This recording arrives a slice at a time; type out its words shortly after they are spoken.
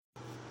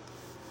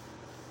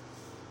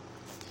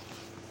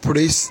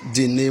Praise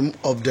the name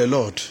of the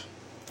Lord.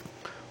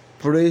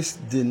 Praise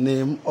the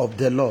name of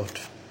the Lord.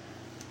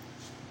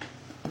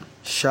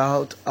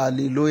 Shout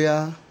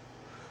hallelujah.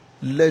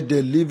 Let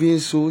the living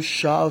soul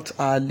shout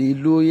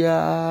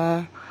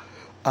hallelujah.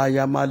 I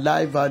am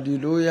alive,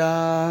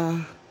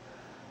 hallelujah.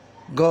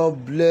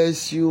 God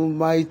bless you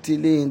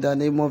mightily in the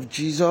name of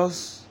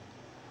Jesus.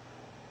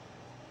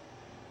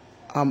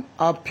 I'm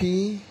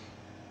happy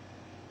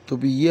to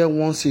be here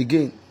once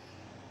again.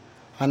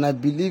 And I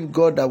believe,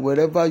 God, that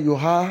wherever you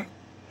are,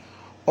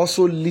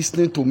 also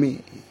listening to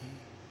me,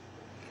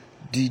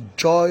 the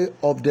joy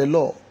of the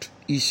Lord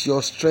is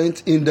your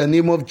strength in the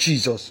name of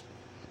Jesus.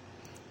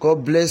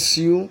 God bless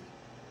you.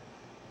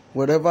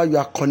 Wherever you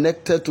are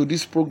connected to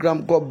this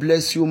program, God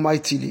bless you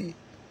mightily.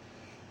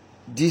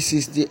 This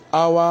is the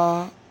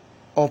hour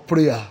of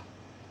prayer.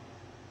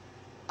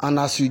 And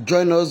as you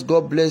join us,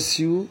 God bless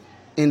you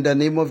in the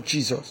name of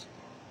Jesus.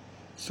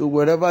 So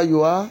wherever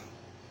you are,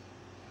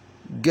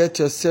 get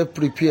yourself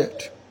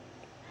prepared,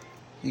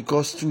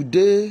 because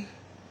today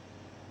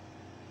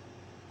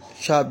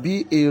shall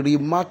be a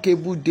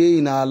remarkable day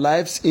in our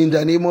lives in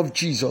the name of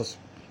Jesus.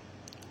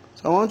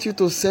 So I want you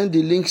to send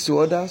the links to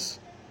others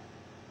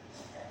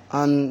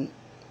and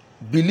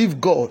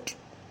believe God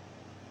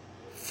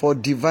for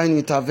divine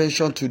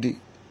intervention today.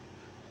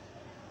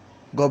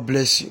 God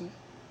bless you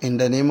in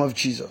the name of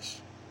Jesus.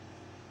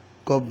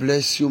 God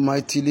bless you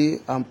mightily.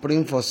 I'm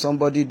praying for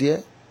somebody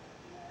there,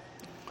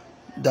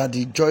 that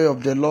the joy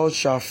of the Lord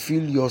shall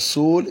fill your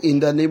soul in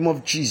the name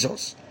of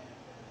Jesus.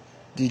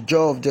 The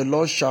joy of the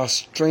Lord shall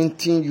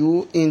strengthen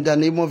you in the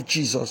name of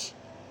Jesus.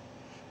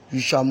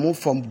 You shall move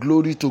from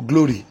glory to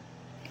glory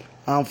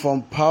and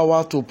from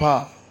power to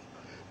power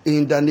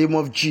in the name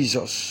of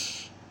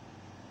Jesus.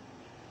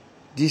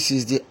 This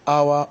is the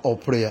hour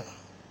of prayer.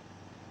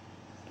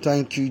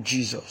 Thank you,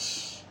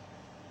 Jesus.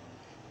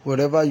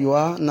 Wherever you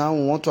are now,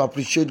 we want to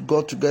appreciate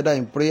God together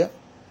in prayer.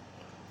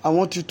 I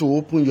want you to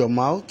open your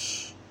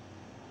mouth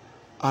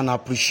and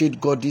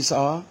appreciate God this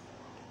hour.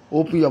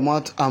 Open your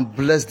mouth and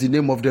bless the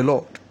name of the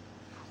Lord.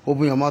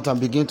 Open your mouth and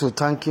begin to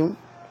thank Him.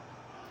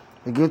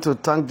 Begin to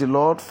thank the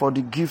Lord for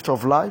the gift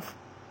of life.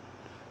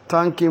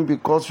 Thank Him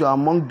because you are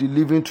among the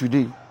living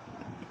today.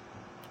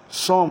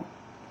 Some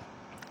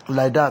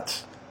like that,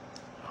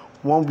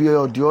 one way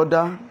or the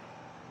other,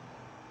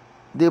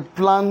 they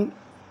plan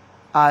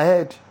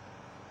ahead.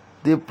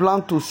 They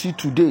plan to see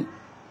today.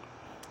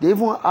 They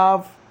even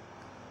have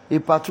a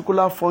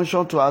particular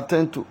function to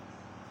attend to.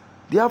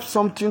 They have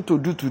something to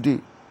do today.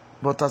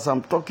 But as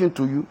I'm talking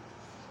to you,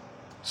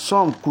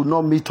 some could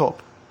not meet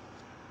up.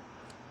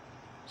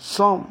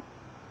 Some,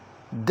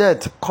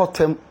 death cut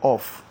them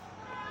off.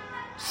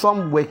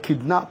 Some were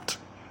kidnapped.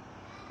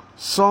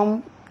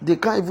 Some, they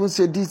can't even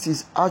say this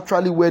is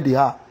actually where they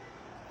are.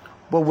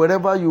 But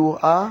wherever you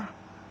are,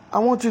 I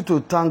want you to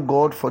thank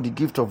God for the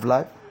gift of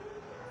life.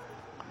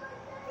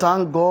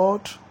 Thank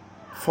God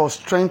for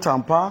strength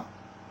and power.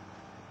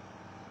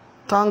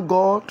 Thank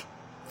God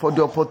for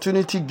the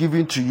opportunity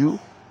given to you.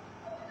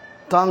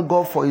 Thank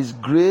God for His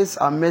grace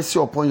and mercy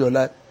upon your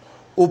life.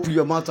 Open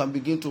your mouth and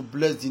begin to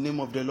bless the name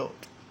of the Lord.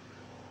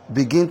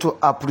 Begin to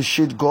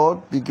appreciate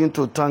God. Begin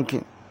to thank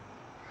Him.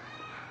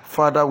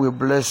 Father, we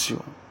bless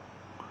you.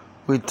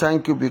 We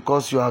thank you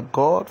because you are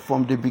God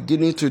from the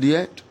beginning to the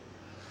end.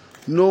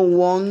 No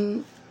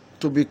one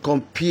to be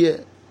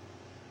compared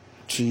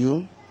to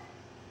you.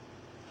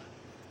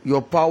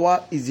 Your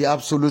power is the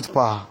absolute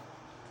power.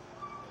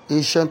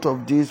 Ancient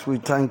of days, we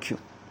thank you.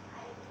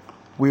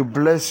 We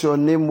bless your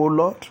name, O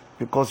Lord,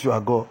 because you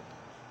are God.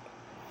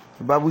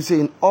 The Bible says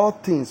in all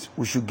things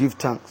we should give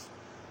thanks.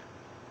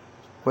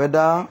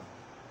 Whether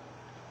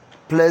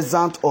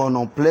pleasant or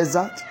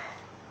unpleasant,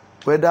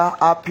 whether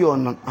happy or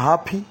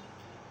unhappy.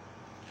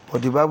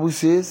 But the Bible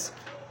says,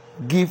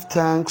 give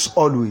thanks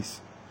always.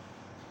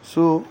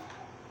 So,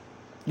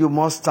 you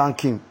must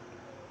thank Him.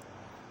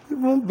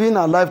 Even being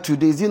alive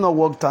today, is it not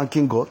worth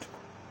thanking God?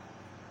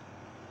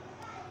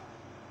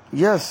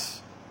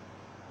 Yes.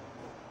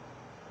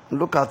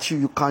 Look at you.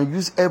 You can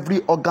use every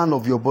organ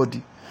of your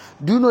body.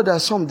 Do you know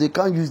that some, they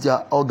can't use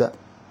their organ?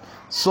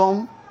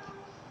 Some,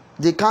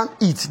 they can't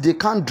eat. They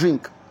can't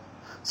drink.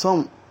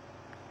 Some,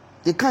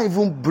 they can't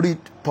even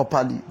breathe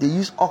properly. They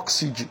use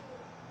oxygen.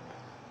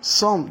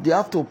 Some, they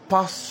have to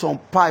pass some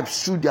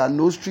pipes through their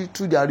nostril,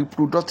 through their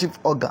reproductive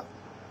organ.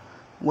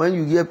 When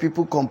you hear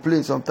people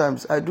complain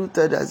sometimes, I do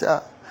tell them, I say,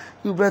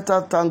 you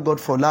better thank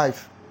God for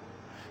life.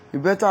 You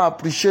better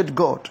appreciate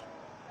God.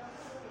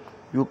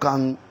 You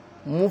can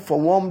move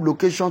from one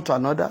location to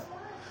another.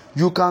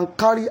 You can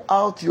carry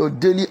out your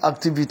daily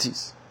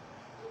activities.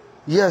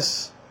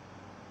 Yes.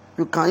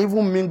 You can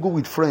even mingle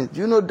with friends.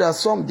 You know, there are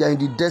some, they are in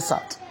the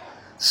desert.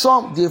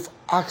 Some, they've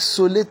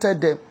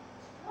isolated them.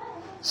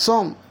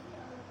 Some,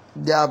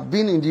 they have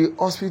been in the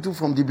hospital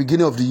from the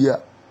beginning of the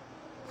year.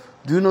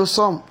 Do you know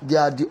some? They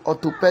are the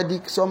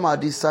orthopedic, some are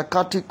the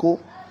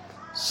psychiatrical,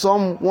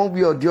 some one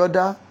way or the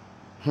other.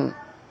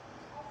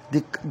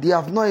 They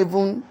have not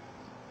even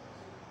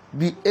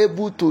been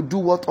able to do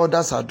what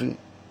others are doing.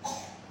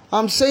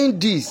 I'm saying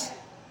this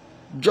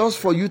just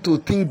for you to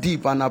think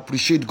deep and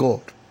appreciate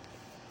God.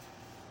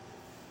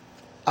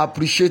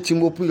 Appreciate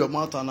Him. Open your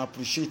mouth and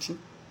appreciate Him.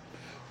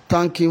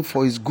 Thank Him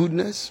for His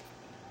goodness.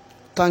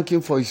 Thank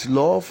Him for His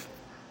love,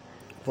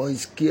 for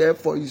His care,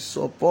 for His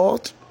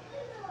support,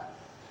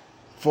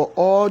 for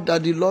all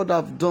that the Lord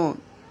have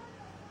done.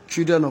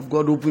 Children of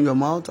God, open your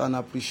mouth and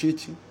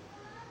appreciate Him.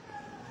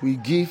 We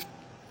give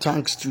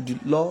thanks to the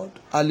Lord.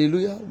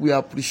 Hallelujah. We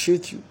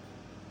appreciate you.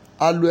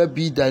 Hallowed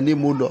be thy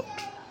name, O Lord.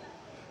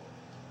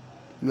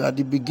 You are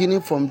the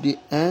beginning from the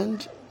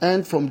end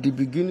from the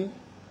beginning.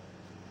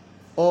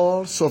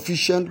 All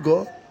sufficient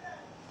God,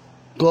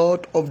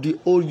 God of the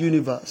whole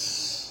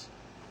universe,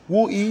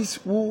 who is,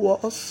 who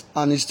was,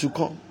 and is to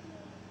come.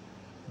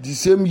 The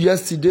same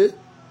yesterday,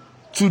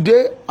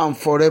 today, and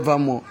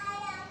forevermore.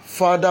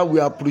 Father, we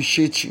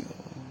appreciate you.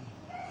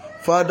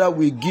 Father,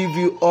 we give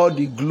you all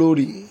the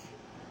glory.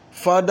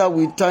 Father,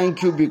 we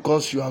thank you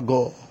because you are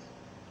God.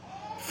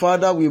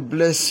 Father, we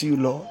bless you,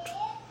 Lord.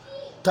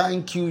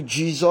 Thank you,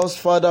 Jesus.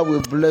 Father, we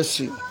bless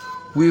you.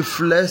 We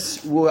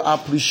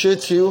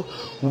appreciate you.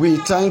 We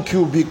thank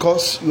you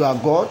because you are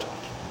God.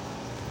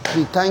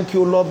 We thank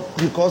you, Lord,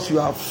 because you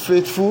are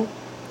faithful.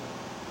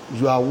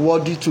 You are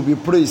worthy to be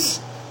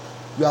praised.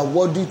 You are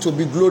worthy to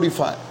be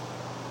glorified.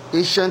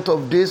 Ancient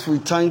of days, we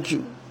thank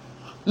you.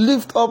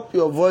 Lift up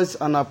your voice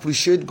and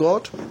appreciate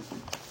God.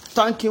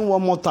 Thank Him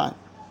one more time.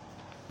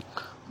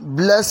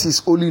 Bless His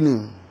holy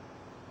name.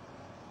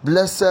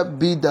 Blessed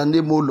be the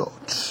name, O Lord.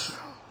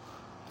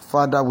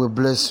 Father, we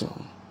bless you.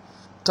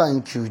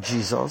 Thank you,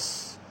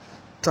 Jesus.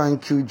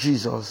 Thank you,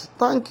 Jesus.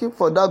 Thank you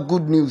for that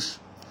good news.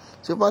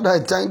 Say, Father, I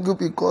thank you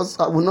because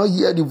I will not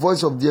hear the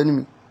voice of the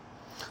enemy.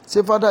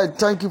 Say, Father, I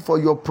thank you for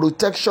your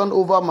protection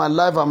over my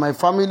life and my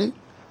family.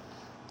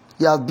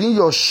 He has been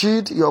your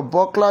shield, your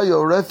buckler,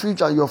 your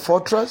refuge, and your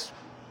fortress.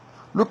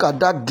 Look at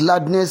that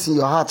gladness in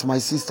your heart, my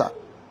sister.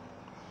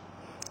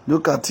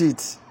 Look at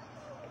it.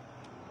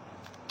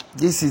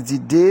 This is the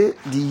day,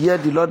 the year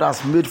the Lord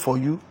has made for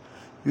you.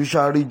 You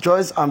shall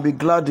rejoice and be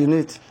glad in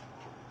it.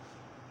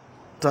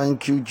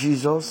 Thank you,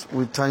 Jesus.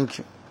 We thank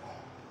you.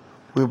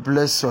 We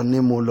bless your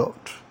name, O Lord.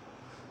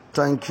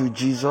 Thank you,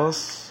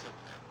 Jesus.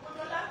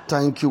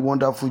 Thank you,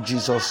 wonderful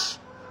Jesus.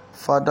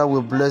 Father,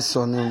 we bless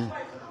your name.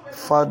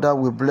 Father,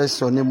 we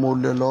bless your name, O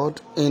Lord.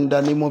 In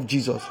the name of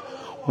Jesus,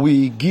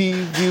 we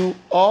give you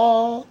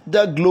all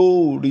the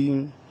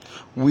glory.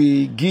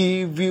 We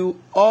give you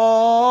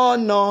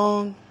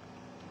honor.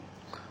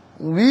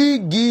 We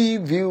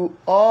give you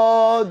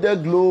all the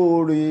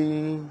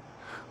glory.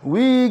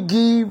 We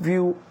give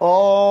you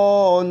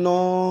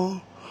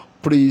honor.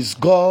 Praise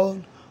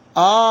God.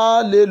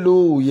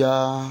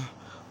 Hallelujah.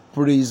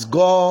 Praise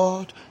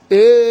God.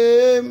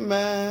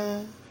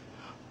 Amen.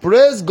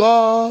 Praise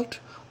God.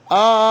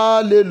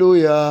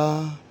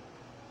 Hallelujah.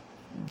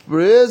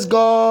 Praise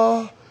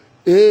God.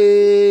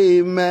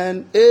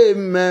 Amen.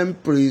 Amen.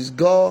 Praise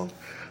God.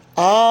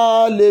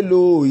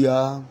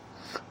 Hallelujah.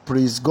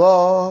 Praise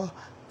God.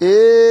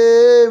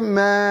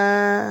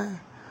 Amen.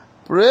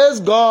 Praise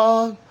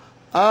God.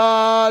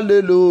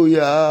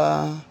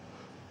 Hallelujah.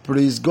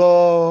 Praise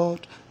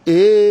God.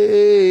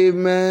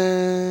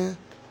 Amen.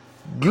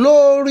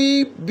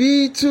 Glory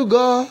be to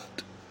God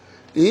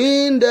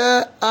in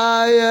the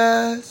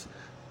highest.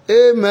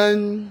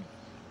 Amen.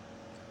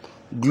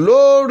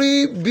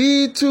 Glory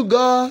be to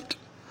God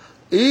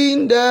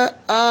in the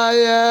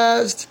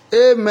highest.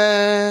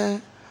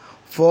 Amen.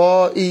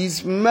 For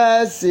His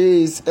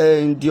mercies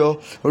endure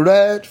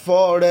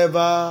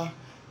forever.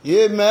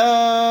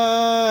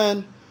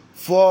 Amen.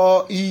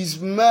 For His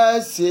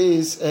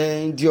mercies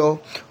endure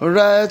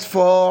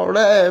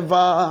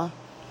forever.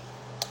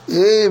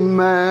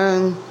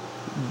 Amen.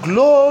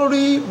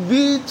 Glory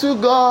be to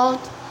God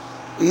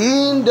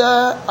in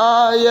the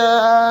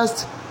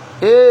highest.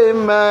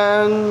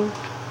 Amen.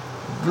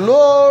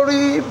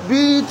 Glory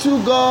be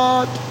to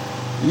God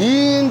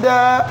in the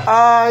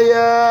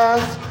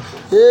highest.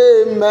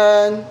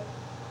 Amen.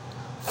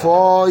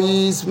 For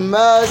His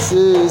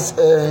mercies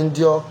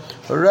endure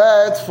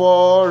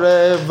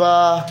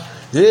forever.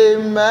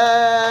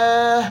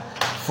 Amen.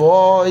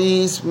 For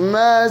His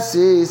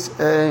mercies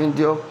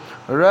endure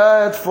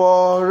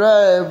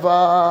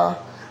forever.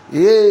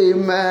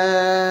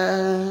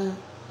 Amen.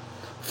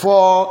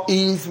 For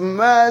His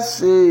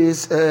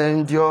mercies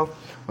endure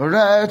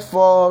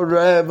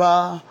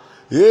forever.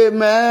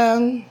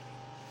 Amen.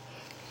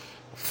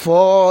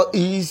 For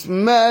His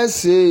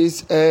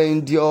mercies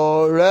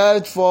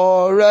endure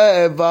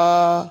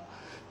forever.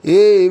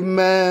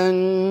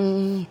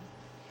 Amen.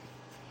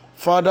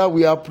 Father,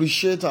 we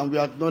appreciate and we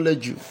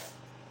acknowledge you.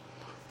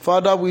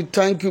 Father, we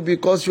thank you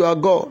because you are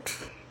God.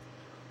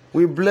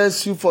 We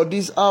bless you for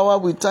this hour.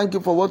 We thank you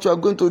for what you are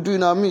going to do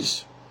in our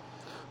midst.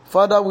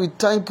 Father, we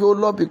thank you,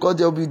 Lord, because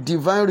there will be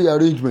divine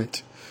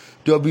rearrangement.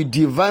 There will be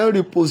divine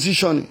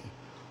repositioning.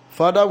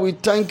 Father, we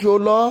thank you,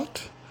 Lord,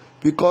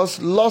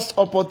 because lost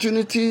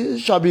opportunity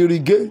shall be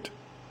regained.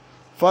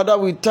 Father,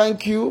 we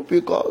thank you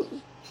because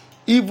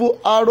evil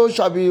arrows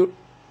shall be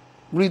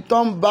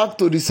returned back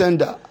to the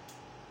sender.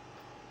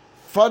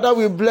 Father,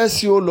 we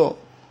bless you, Lord,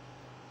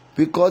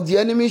 because the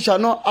enemy shall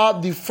not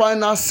have the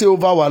final say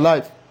over our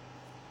life.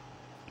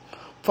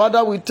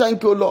 Father, we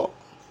thank you, Lord.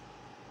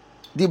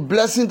 The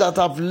blessing that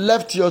have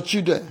left your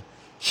children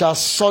shall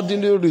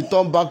suddenly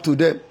return back to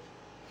them.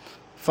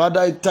 Father,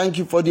 I thank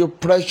you for the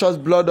precious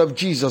blood of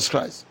Jesus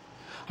Christ.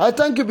 I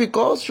thank you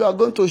because you are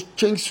going to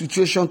change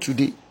situation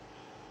today.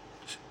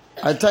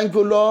 I thank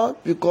you, Lord,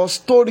 because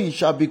story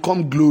shall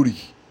become glory.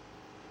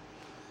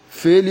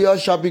 Failure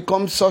shall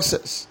become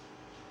success.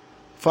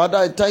 Father,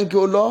 I thank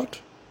you, Lord,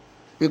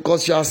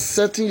 because you are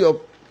setting your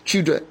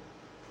children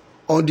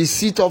on the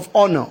seat of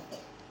honor.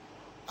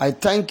 I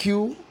thank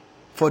you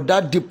for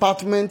that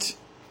department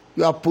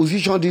you have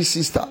positioned this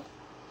sister.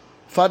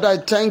 Father, I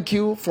thank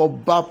you for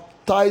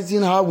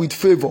baptizing her with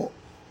favor.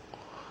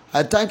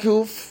 I thank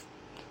you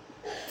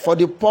for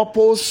the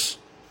purpose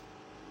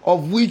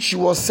of which she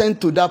was sent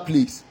to that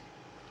place.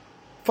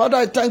 Father,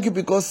 I thank you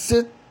because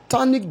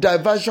satanic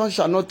diversion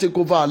shall not take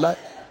over our life.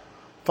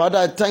 Father,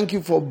 I thank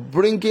you for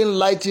bringing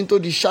light into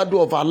the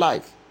shadow of our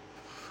life.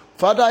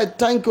 Father, I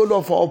thank you,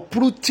 Lord, for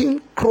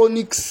uprooting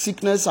chronic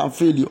sickness and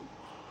failure.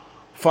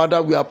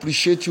 Father, we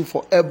appreciate you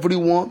for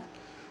everyone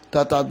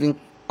that has been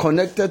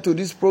connected to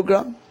this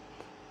program.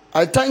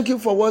 I thank you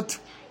for what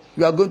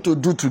you are going to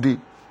do today.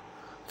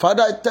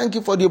 Father, I thank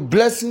you for the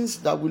blessings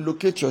that will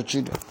locate your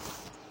children.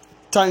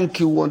 Thank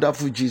you,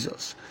 wonderful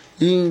Jesus.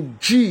 In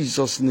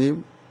Jesus'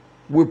 name,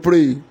 we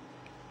pray.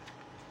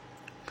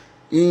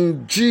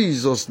 In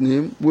Jesus'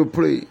 name, we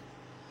pray.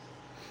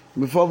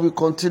 Before we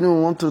continue,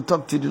 we want to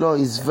talk to the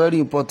Lord. It's very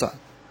important.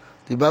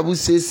 The Bible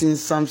says in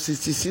Psalm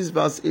 66,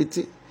 verse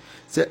 18,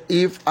 say,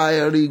 if I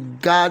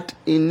regard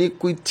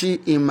iniquity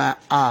in my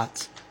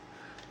heart,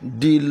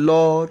 the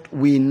Lord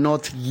will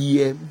not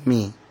hear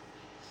me.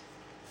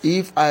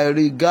 If I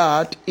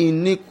regard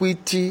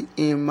iniquity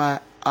in my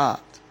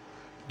heart,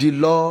 the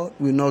Lord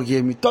will not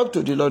hear me. Talk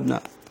to the Lord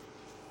now.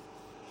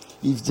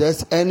 If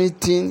there's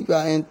anything you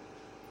are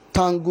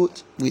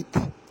entangled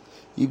with,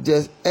 if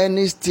there's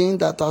anything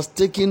that has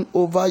taken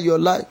over your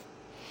life,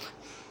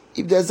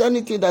 if there's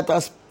anything that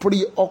has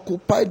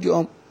preoccupied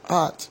your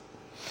heart,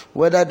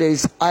 whether there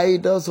is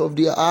idols of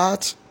the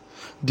heart,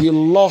 the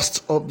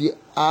lust of the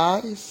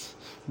eyes,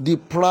 the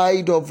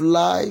pride of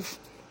life,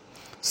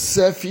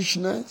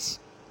 selfishness,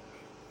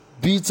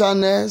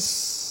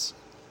 bitterness,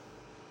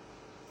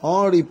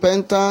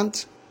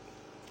 unrepentant,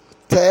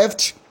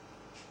 theft,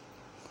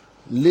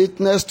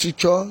 lateness to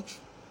church,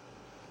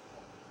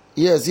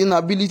 yes,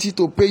 inability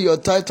to pay your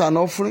tithe and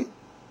offering,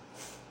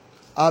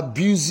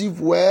 abusive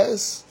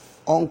words,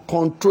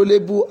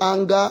 uncontrollable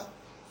anger,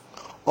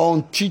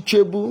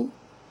 unteachable,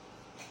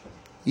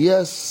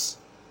 yes.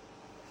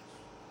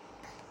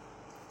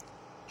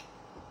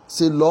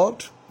 Say,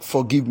 Lord,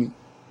 forgive me.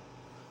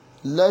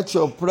 Let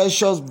your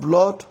precious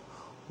blood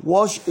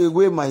wash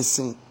away my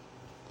sin.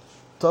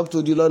 Talk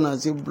to the Lord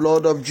and say,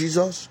 blood of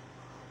Jesus,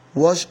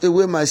 wash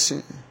away my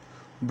sin.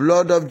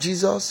 Blood of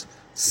Jesus,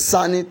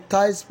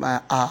 sanitize my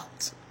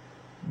heart.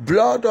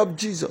 Blood of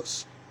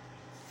Jesus,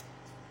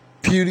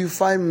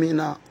 purify me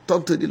now.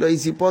 Talk to the Lord.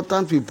 It's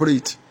important we pray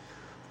it.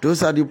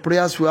 Those are the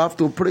prayers we have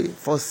to pray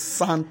for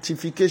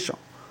sanctification.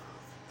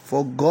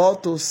 For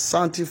God to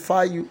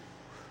sanctify you,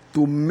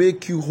 to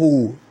make you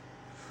whole.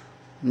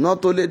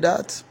 Not only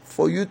that,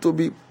 for you to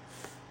be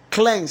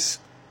cleansed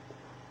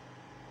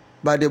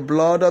by the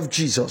blood of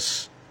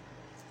Jesus.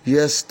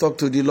 Yes, talk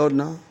to the Lord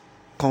now.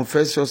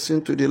 Confess your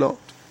sin to the Lord.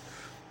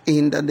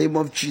 In the name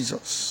of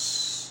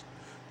Jesus.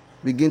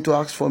 Begin to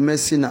ask for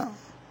mercy now.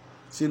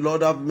 Say,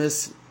 Lord, have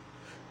mercy.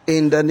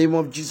 In the name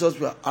of Jesus,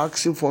 we are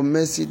asking for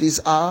mercy this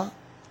hour.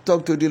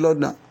 Talk to the Lord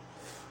now.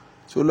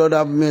 So, Lord,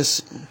 have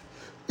mercy.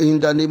 In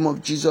the name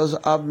of Jesus,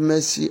 have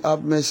mercy,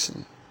 have mercy.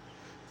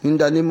 In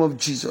the name of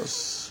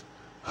Jesus,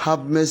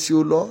 have mercy,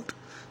 O Lord.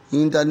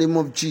 In the name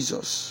of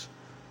Jesus,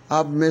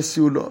 have mercy,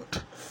 O Lord.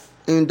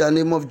 In the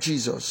name of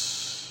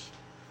Jesus,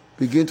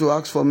 begin to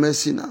ask for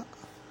mercy now.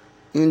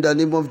 In the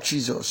name of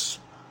Jesus,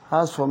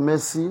 ask for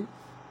mercy.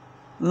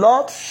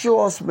 Lord,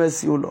 show us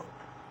mercy, O Lord.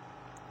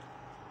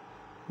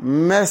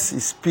 Mercy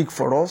speak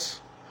for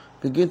us.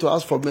 Begin to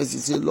ask for mercy.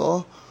 Say,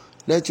 Lord,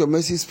 let your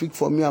mercy speak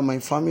for me and my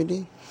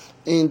family.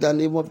 In the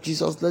name of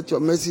Jesus, let your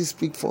mercy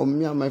speak for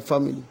me and my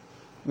family.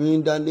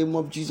 In the name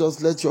of Jesus,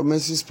 let your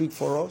mercy speak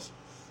for us.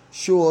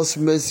 Show us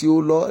mercy, O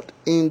Lord.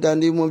 In the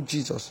name of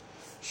Jesus,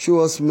 show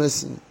us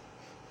mercy.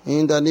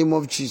 In the name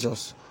of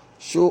Jesus,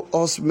 show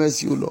us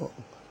mercy, O Lord.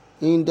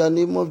 In the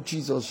name of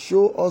Jesus,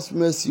 show us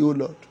mercy, O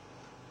Lord.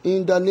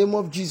 In the name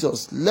of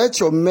Jesus, let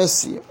your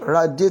mercy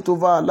radiate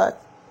over our life.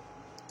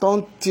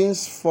 Turn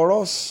things for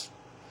us.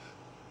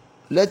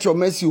 Let your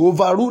mercy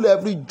overrule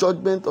every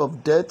judgment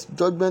of death,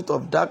 judgment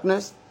of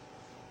darkness,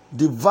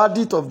 the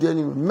verdict of the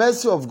enemy.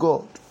 Mercy of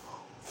God,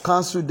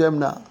 cancel them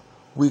now.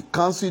 We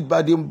cancel it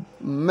by the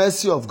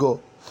mercy of God.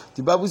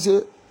 The Bible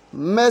says,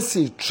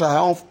 mercy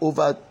triumph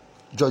over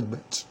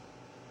judgment.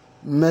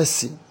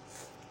 Mercy,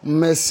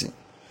 mercy,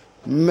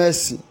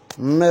 mercy,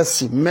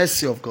 mercy,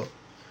 mercy of God.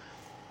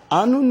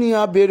 Anu ni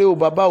abere o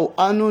baba o,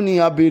 anu ni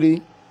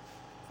abere.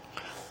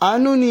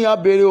 Anu ni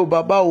abere o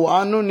baba o,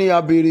 anu ni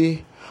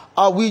abere.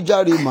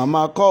 Àwíjàre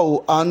màmá kọ́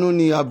o, àánú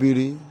ni a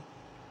béèrè.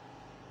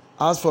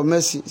 Ask for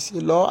mercy. Say,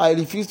 Lord, I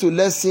refuse to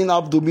let sin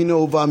have dominion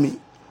over me.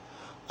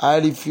 I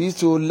refuse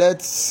to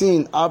let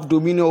sin have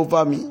dominion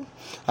over me.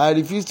 I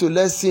refuse to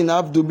let sin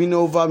have dominion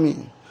over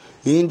me.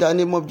 In the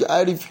name of Jesus,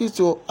 I refuse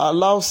to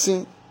allow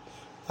sin.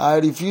 I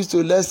refuse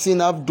to let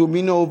sin have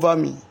dominion over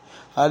me.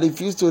 I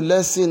refuse to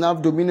let sin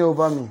have dominion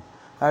over me.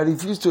 I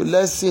refuse to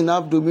let sin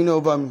have dominion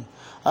over me.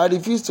 I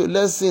refuse to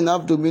let sin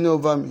have dominion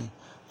over me.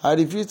 I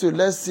refuse to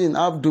let sin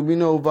have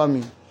dominion over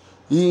me.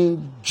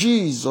 In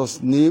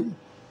Jesus' name,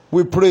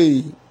 we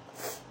pray.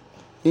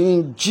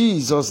 In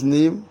Jesus'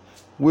 name,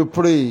 we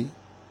pray.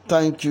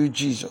 Thank you,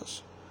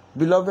 Jesus.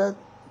 Beloved,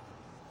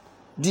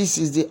 this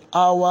is the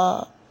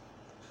hour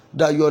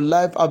that your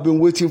life has been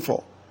waiting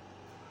for.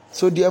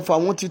 So therefore, I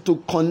want you to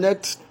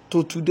connect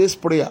to today's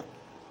prayer.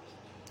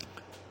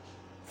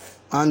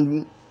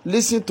 And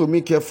listen to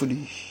me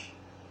carefully.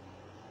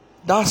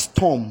 That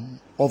storm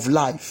of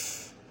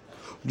life,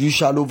 you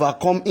shall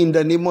overcome in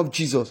the name of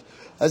Jesus.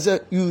 I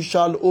said, you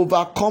shall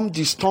overcome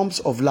the storms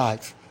of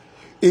life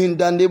in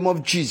the name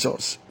of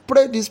Jesus.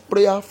 Pray this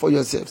prayer for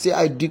yourself. Say,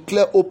 I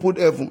declare open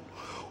heaven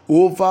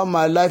over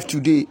my life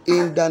today.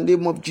 In the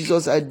name of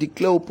Jesus, I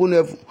declare open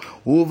heaven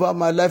over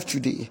my life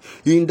today.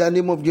 In the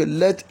name of Jesus,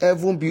 let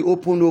heaven be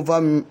open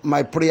over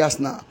my prayers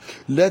now.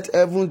 Let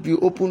heaven be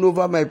open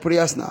over my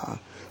prayers now.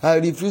 I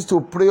refuse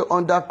to pray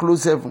under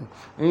closed heaven.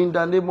 In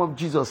the name of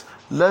Jesus,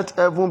 let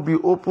heaven be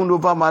open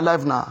over my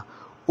life now.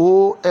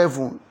 Oh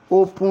heaven,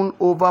 open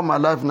over my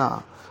life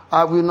now.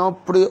 I will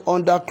not pray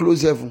under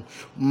closed heaven.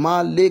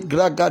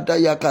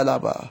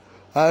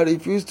 I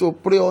refuse to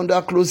pray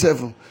under closed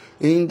heaven.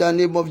 In the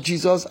name of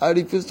Jesus, I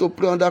refuse to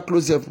pray under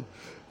closed heaven.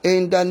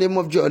 In the name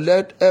of Jesus,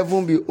 let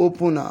heaven be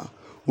open now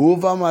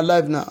over my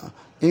life now.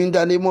 In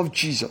the name of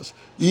Jesus.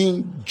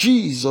 In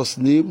Jesus'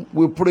 name,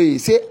 we pray.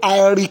 Say,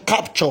 I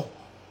recapture.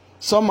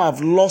 Some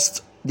have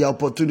lost the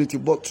opportunity,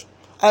 but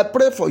I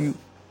pray for you.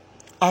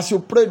 As you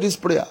pray this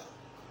prayer,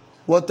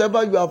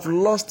 whatever you have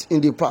lost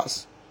in the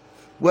past,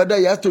 whether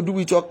it has to do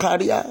with your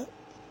career,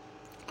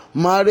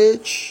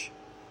 marriage,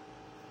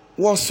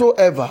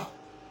 whatsoever,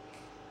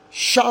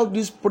 shout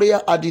this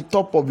prayer at the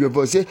top of your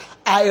voice. Say,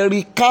 I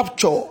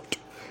recaptured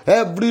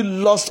every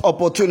lost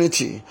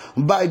opportunity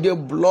by the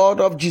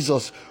blood of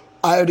Jesus.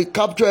 I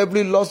recapture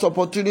every lost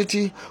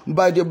opportunity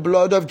by the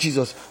blood of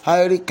Jesus.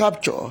 I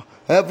recapture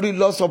every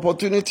lost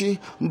opportunity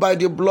by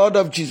the blood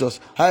of Jesus.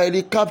 I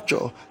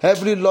recapture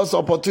every lost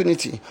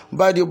opportunity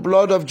by the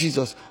blood of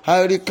Jesus.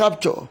 I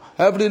recapture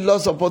every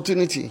lost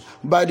opportunity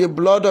by the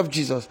blood of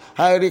Jesus.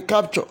 I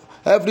recapture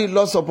every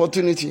lost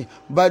opportunity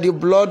by the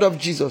blood of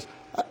Jesus.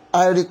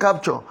 I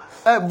recapture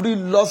every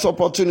lost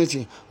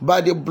opportunity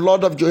by the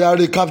blood of Jesus. I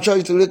recapture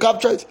it.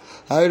 Recapture it.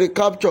 I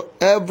recapture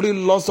every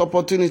lost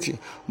opportunity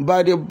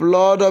by the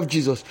blood of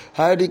Jesus.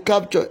 I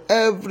recapture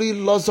every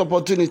lost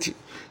opportunity.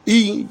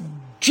 In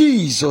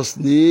Jesus'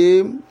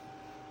 name,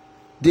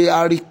 they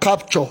are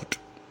recaptured.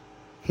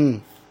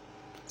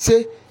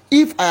 Say,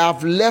 if I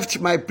have left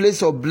my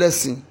place of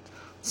blessing,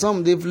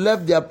 some they've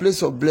left their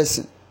place of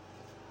blessing.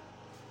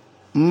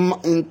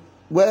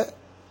 Where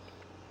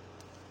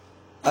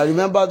I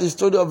remember the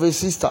story of a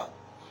sister,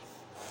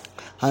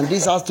 and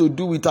this has to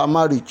do with her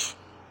marriage.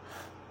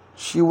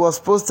 She was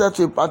posted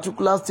to a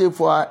particular state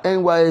for her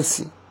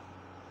NYSC,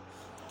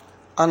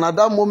 and at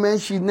that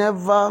moment she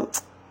never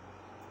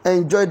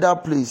enjoyed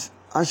that place,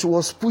 and she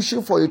was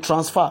pushing for a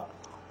transfer,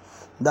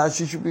 that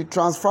she should be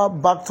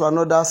transferred back to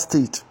another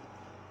state.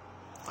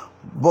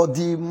 But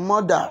the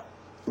mother,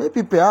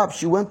 maybe perhaps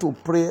she went to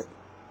pray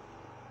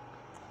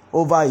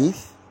over it,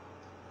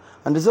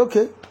 and it's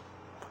okay,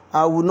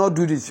 I will not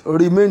do this,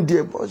 remain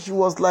there. But she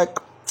was like,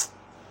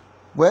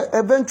 well,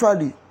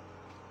 eventually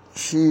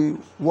she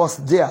was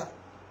there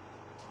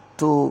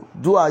to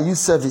do her youth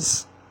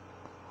service.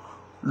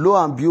 Lo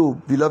and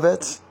behold,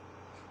 beloved,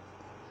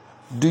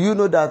 do you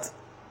know that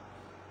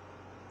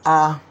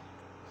our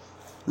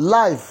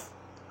life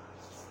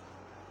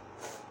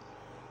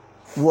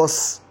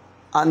was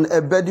an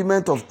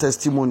embodiment of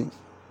testimony?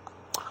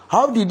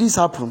 How did this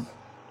happen?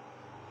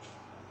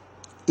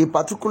 A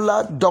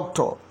particular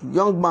doctor,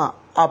 young man,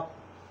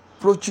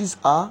 approaches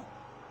her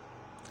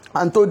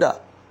and told her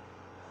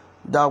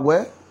that,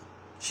 well,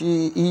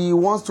 he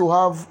wants to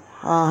have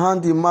her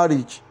hand in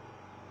marriage.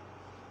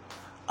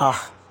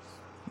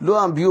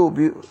 Lo and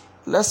behold,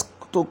 let's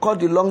to cut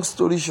the long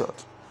story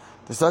short,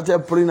 they started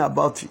praying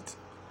about it.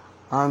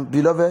 And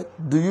beloved,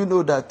 do you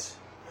know that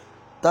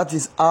that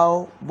is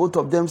how both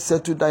of them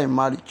settled down in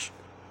marriage?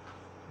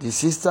 The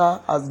sister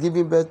has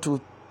given birth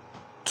to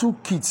 2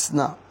 kids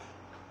now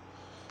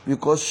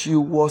because she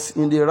was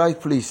in the right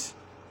place.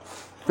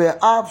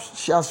 Perhaps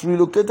she has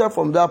relocated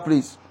from that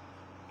place.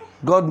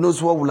 God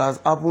knows what will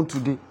have happened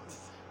today.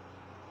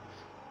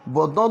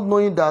 But not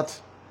knowing that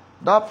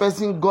that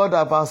person God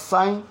have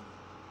assigned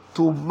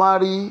to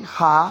marry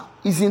her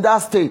is in that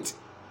state.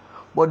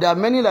 But there are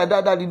many like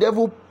that the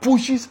devil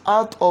pushes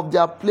out of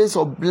their place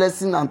of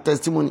blessing and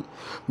testimony.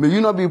 May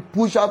you not be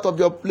pushed out of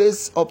your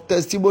place of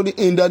testimony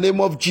in the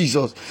name of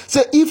Jesus.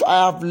 Say, if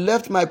I have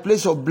left my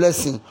place of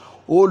blessing,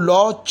 oh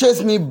Lord,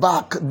 chase me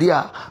back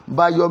there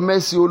by your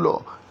mercy, oh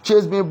Lord.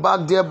 Chase me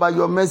back there by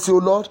your mercy, oh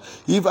Lord.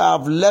 If I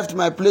have left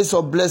my place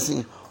of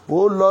blessing,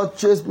 oh Lord,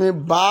 chase me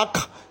back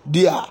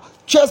there.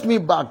 Chase me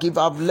back. If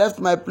I have left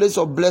my place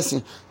of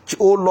blessing,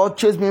 oh Lord,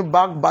 chase me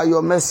back by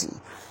your mercy.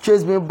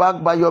 Chase me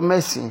back by your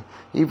mercy.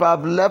 If I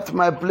have left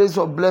my place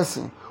of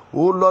blessing,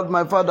 oh Lord,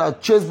 my Father,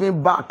 chase me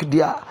back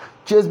there.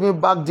 Chase me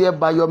back there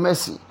by your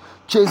mercy.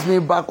 Chase me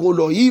back, oh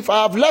Lord. If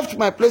I have left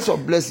my place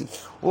of blessing,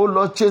 oh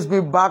Lord, chase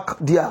me back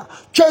there.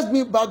 Chase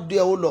me back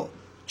there, oh Lord.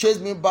 Chase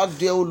me back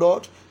there, oh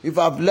Lord. If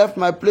I have left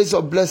my place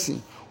of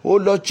blessing, oh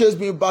Lord, chase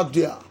me back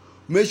there.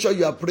 Make sure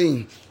you are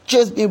praying.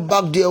 Chase me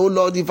back there, oh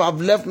Lord. If I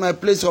have left my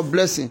place of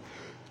blessing,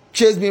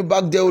 chase me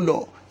back there, oh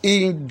Lord.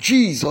 In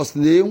Jesus'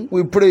 name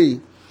we pray.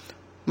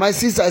 My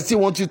sister, I still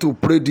want you to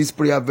pray this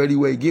prayer very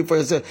well. Give for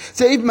yourself.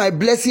 Say, if my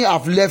blessing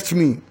have left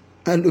me,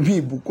 and me,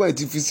 pray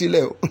the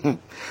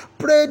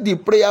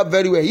prayer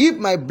very well. If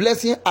my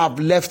blessing have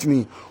left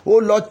me, oh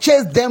Lord,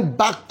 chase them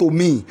back to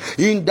me.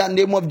 In the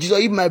name of Jesus,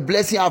 if my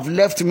blessing have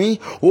left me,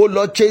 oh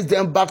Lord, chase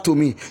them back to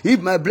me. If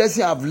my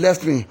blessing have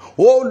left me,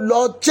 oh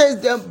Lord, chase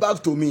them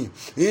back to me.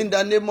 In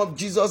the name of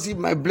Jesus, if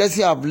my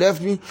blessing have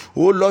left me,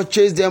 oh Lord,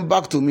 chase them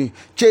back to me.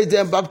 Chase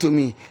them back to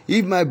me.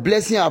 If my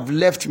blessing have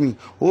left me,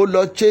 oh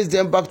Lord, chase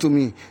them back to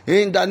me.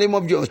 In the name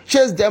of Jesus,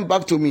 chase them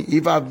back to me.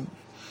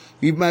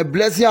 If my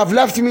blessing have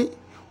left me,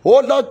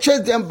 oh Lord, chase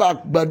them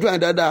back. Gbàdúrà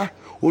dáadáa.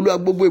 Olúwa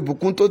gbogbo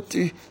ìbùkún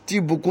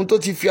tó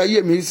ti fi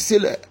ayé mi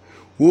sílẹ̀.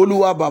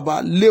 Olúwa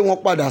bàbá lé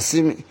wọn padà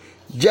sí mi.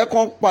 Jẹ́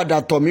kán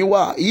padà tọ̀ mí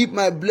wá. If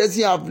my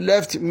blessing have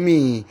left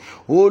me,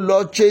 oh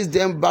Lord, chase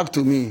them back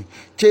to me.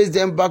 Chase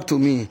them back to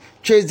me.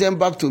 Chase them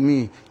back to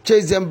me.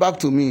 Chase them back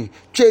to me.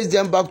 Chase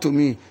them back to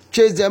me.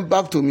 Chase them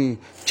back to me.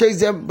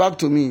 Chase them back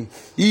to me.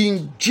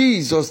 In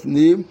Jesus'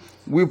 name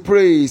we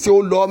pray. Say, oh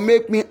Lord,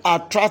 make me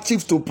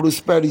attractive to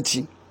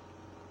prosperity.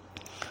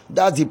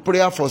 That's the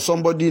prayer for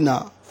somebody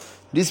now.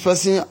 This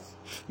person,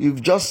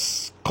 you've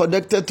just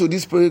connected to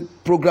this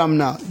program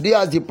now.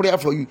 There's the prayer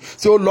for you.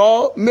 So,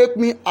 Lord, make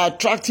me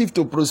attractive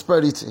to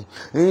prosperity.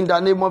 In the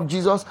name of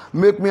Jesus,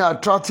 make me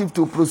attractive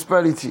to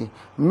prosperity.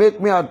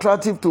 Make me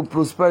attractive to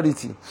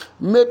prosperity.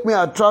 Make me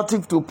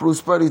attractive to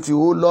prosperity.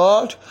 Oh,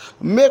 Lord,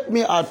 make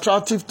me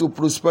attractive to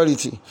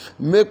prosperity.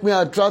 Make me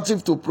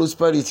attractive to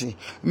prosperity.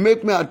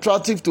 Make me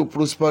attractive to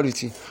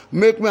prosperity.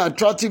 Make me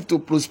attractive to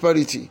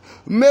prosperity.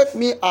 Make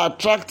me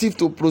attractive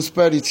to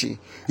prosperity.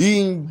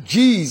 In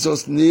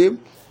Jesus' name,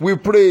 we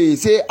pray.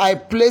 Say, I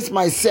place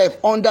myself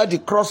under the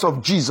cross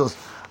of Jesus.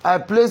 I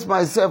place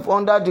myself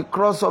under the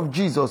cross of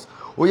Jesus.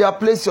 Oh, yeah,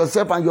 place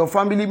yourself and your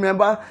family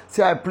member.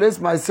 Say, I place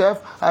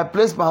myself, I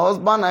place my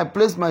husband, I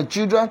place my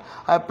children,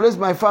 I place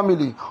my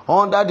family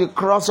under the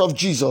cross of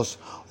Jesus.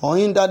 Or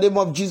in the name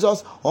of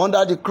Jesus,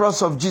 under the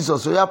cross of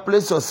Jesus. Oh, yeah,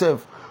 place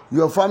yourself,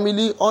 your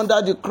family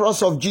under the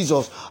cross of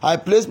Jesus. I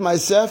place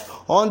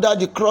myself under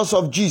the cross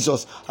of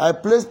Jesus. I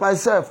place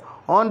myself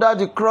under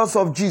the cross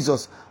of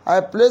Jesus.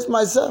 I place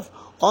myself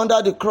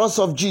under the cross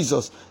of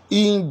Jesus.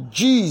 In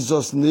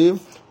Jesus' name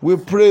we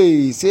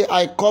pray. Say,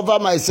 I cover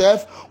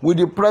myself with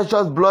the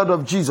precious blood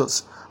of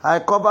Jesus. I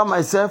cover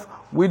myself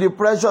with the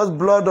precious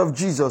blood of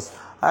Jesus.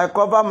 I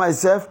cover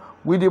myself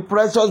with the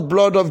precious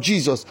blood of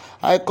Jesus.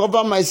 I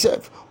cover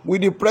myself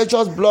with the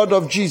precious blood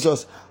of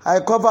Jesus.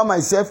 I cover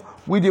myself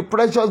with the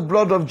precious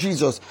blood of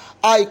Jesus.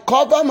 I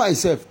cover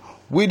myself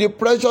with the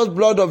precious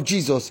blood of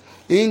Jesus.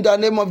 In the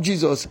name of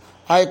Jesus,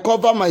 I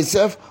cover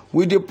myself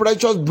with the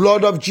precious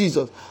blood of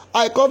Jesus.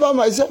 I cover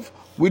myself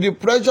with the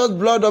precious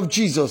blood of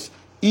Jesus.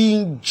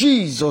 In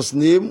Jesus'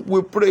 name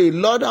we pray.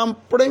 Lord, I'm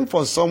praying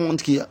for someone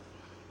here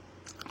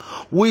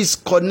who is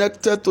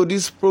connected to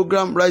this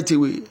program right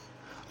away.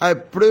 I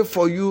pray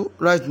for you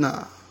right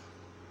now.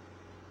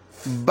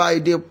 By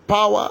the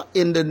power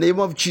in the name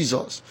of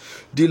Jesus,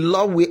 the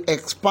Lord will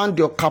expand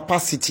your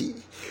capacity.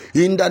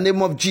 In the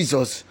name of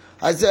Jesus,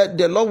 I said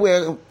the Lord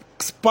will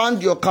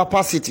expand your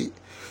capacity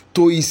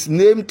to his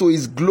name, to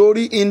his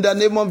glory, in the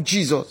name of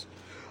Jesus.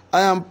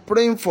 I am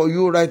praying for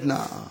you right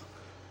now.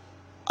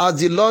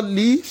 As the Lord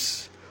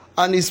lives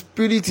and his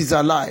spirit is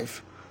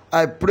alive,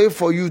 I pray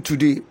for you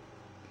today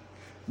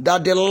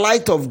that the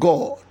light of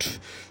God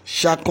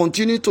shall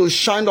continue to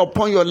shine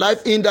upon your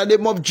life in the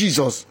name of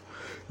Jesus.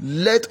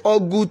 Let all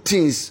good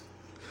things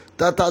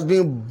that has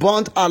been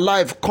burnt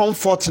alive come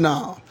forth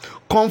now.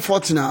 Come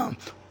forth now.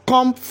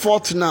 Come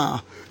forth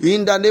now.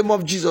 In the name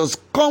of Jesus.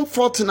 Come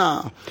forth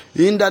now.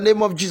 In the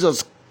name of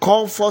Jesus.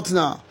 Come forth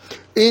now.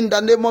 In the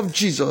name of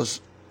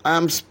Jesus. I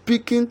am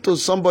speaking to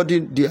somebody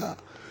there.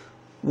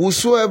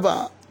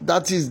 Whosoever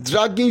that is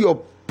dragging your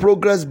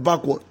progress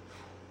backward,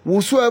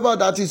 whosoever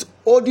that is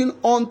holding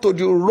on to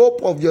the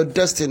rope of your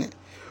destiny,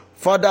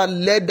 Father,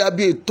 let there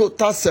be a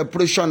total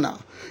separation now.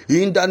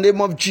 In the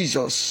name of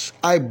Jesus,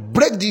 I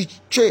break the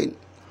chain,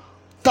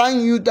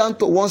 tying you down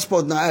to one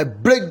spot now. I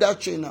break that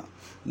chain now.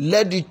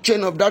 Let the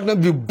chain of darkness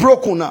be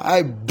broken now.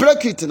 I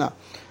break it now.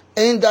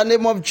 In the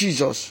name of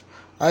Jesus.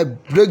 I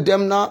break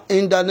them now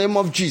in the name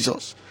of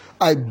Jesus.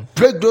 I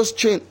break those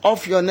chains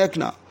off your neck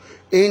now.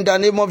 In the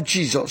name of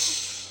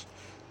Jesus.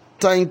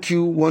 Thank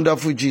you,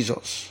 wonderful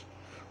Jesus.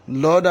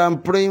 Lord,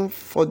 I'm praying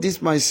for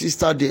this, my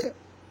sister there.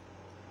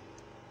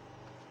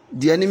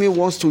 The enemy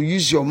wants to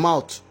use your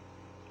mouth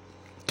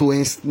to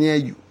ensnare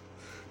you.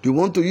 They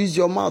want to use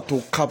your mouth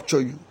to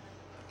capture you.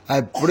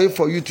 I pray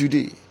for you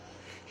today.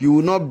 You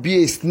will not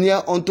be a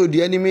snare unto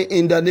the enemy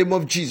in the name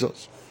of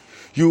Jesus.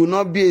 You will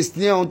not be a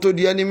snare unto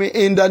the enemy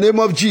in the name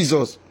of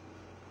Jesus.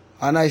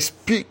 And I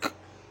speak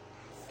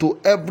to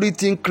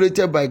everything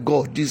created by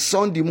God, the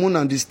sun, the moon,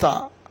 and the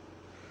star.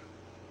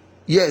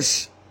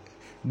 Yes,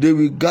 they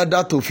will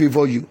gather to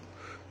favor you.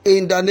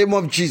 In the name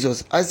of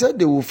Jesus, I said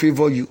they will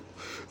favor you.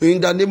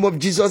 In the name of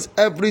Jesus,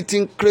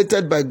 everything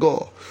created by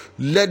God,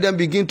 let them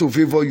begin to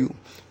favor you.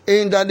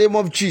 In the name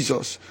of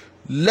Jesus,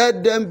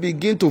 let them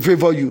begin to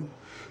favor you.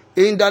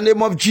 In the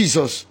name of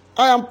Jesus,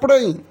 I am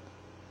praying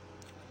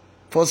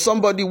for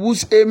somebody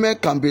whose amen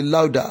can be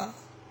louder.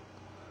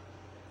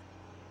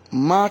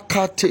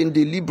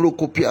 Makatende libro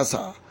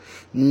kopiasa.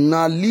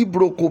 Na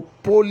libro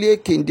kopole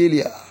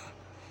kendelia.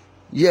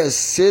 Yes,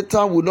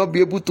 Satan will not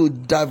be able to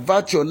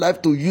divert your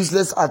life to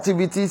useless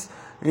activities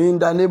in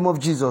the name of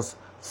Jesus.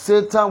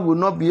 Satan will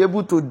not be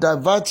able to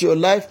divert your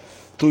life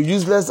to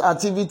useless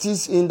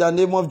activities in the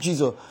name of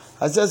Jesus.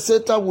 I said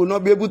Satan will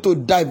not be able to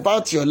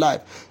divert your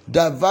life,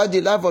 divert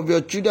the life of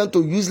your children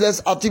to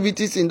useless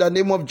activities in the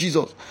name of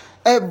Jesus.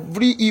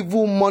 Every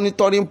evil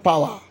monitoring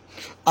power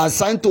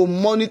assigned to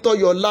monitor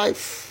your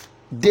life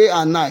day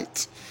and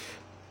night,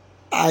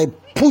 I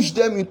push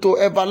them into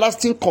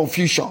everlasting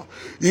confusion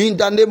in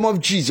the name of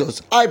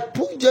Jesus. I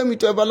push them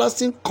into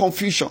everlasting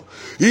confusion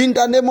in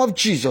the name of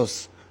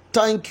Jesus.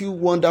 Thank you,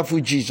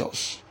 wonderful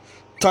Jesus.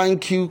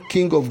 Thank you,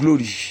 King of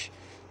glory.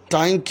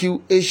 Thank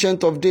you,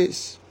 Ancient of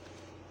days.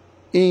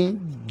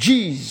 In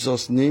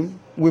Jesus' name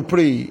we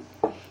pray.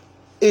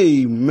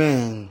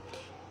 Amen.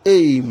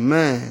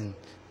 Amen.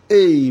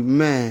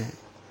 Amen.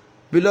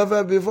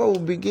 Beloved, before we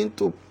begin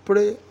to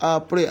pray our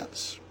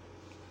prayers,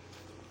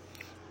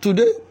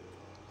 today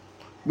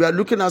we are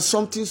looking at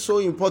something so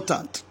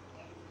important.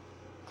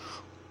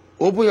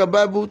 Open your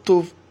Bible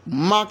to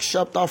Mark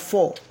chapter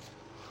 4,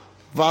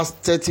 verse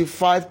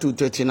 35 to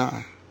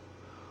 39.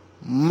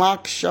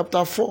 Mark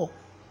chapter 4.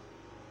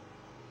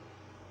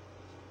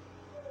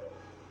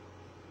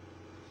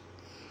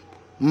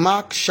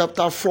 Mark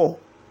chapter 4,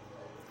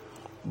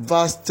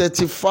 verse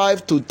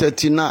 35 to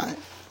 39.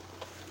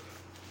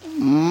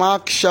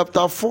 Mark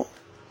chapter 4.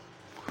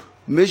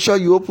 Make sure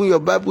you open your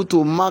Bible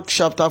to Mark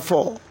chapter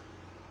 4,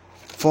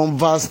 from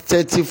verse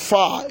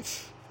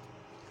 35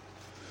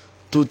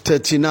 to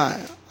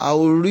 39. I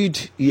will read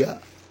here.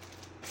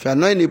 If you are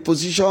not in a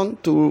position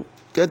to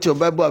get your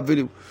Bible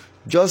available,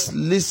 just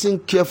listen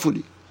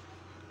carefully.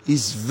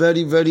 It's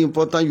very, very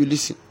important you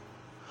listen.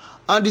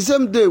 And the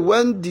same day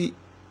when the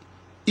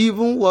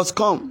even was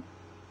come,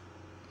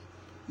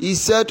 he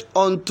said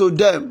unto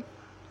them,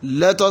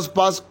 let us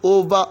pass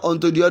over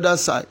unto the other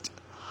side.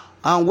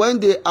 And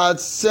when they had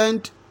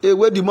sent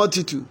away the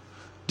multitude,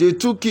 they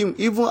took him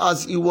even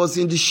as he was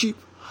in the ship,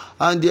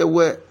 and there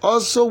were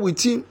also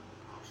with him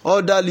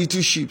other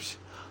little ships.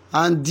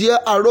 And there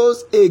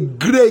arose a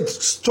great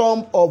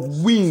storm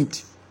of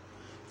wind,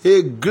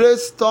 a great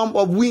storm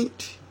of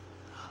wind,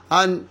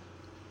 and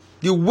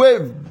the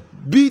wave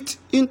beat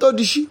into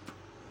the ship,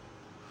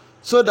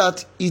 so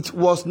that it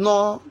was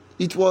now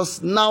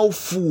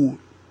full.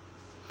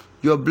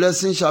 Your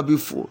blessing shall be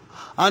full.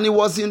 And it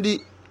was in the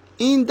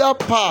inner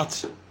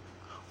part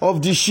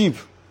of the ship.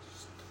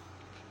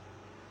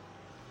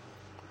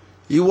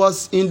 He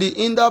was in the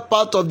inner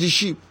part of the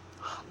ship,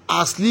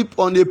 asleep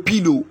on a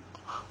pillow.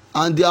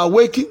 And they are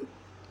waking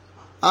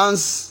and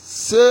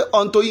say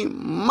unto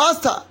him,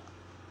 Master,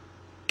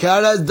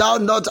 carest thou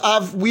not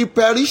have we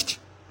perished?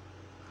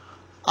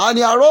 And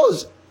he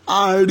arose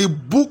and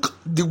rebuked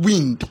the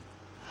wind.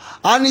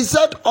 And he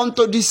said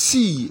unto the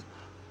sea,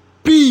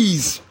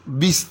 Peace,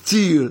 be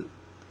still.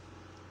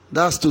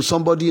 That's to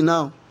somebody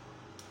now.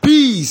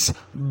 Peace,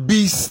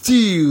 be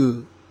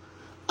still.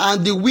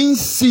 And the wind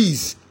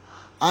ceased,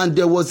 and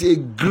there was a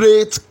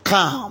great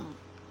calm.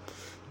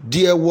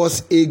 There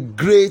was a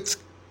great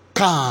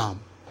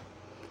calm.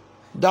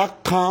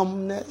 That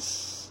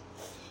calmness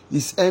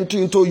is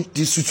entering into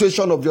the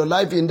situation of your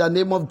life in the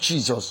name of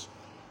Jesus.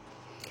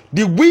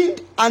 The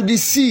wind and the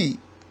sea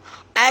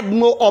had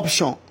no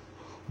option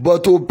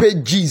but to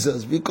obey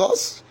Jesus,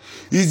 because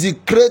he's the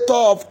creator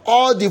of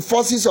all the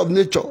forces of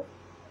nature.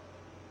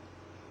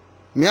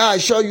 May I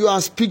assure you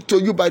and speak to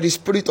you by the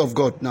Spirit of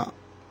God now.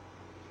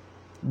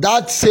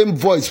 That same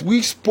voice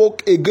we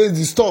spoke against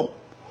the storm,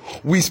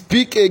 we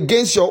speak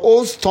against your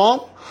own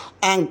storm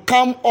and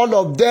calm all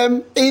of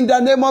them in the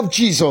name of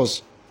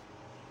Jesus.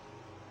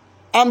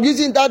 I'm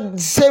using that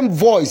same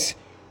voice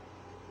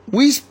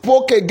we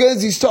spoke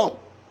against the storm.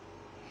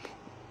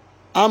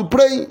 I'm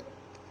praying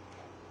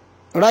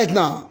right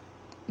now.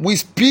 We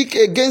speak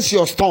against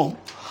your storm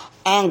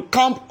and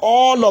camp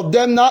all of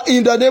them now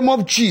in the name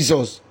of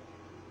Jesus.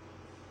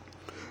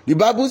 The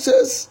Bible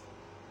says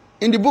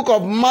in the book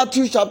of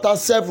Matthew chapter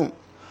 7,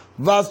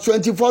 verse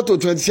 24 to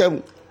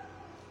 27.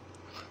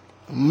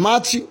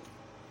 Matthew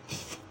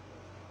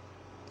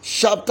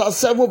chapter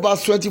 7,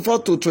 verse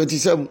 24 to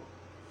 27.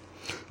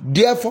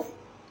 Therefore,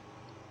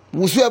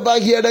 whosoever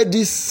heareth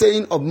this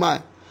saying of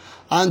mine,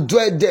 and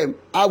doeth them,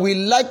 I will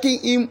liken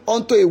him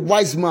unto a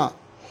wise man,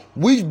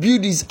 which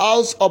built his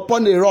house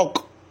upon a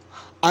rock,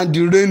 and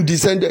the rain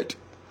descended,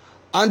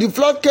 and the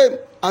flood came,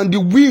 and the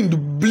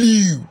wind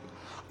blew,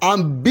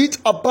 and beat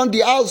upon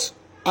the house,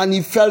 and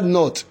it fell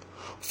not,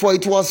 for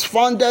it was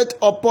founded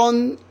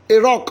upon a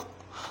rock.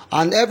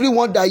 And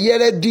everyone that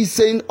heareth this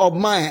saying of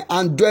mine,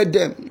 and doeth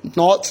them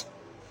not,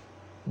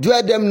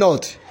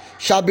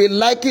 shall be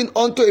likened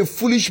unto a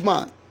foolish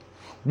man,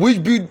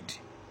 which built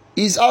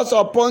his house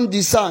upon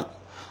the sand,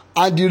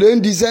 and the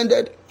rain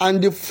descended,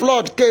 and the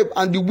flood came,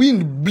 and the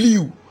wind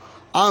blew,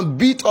 and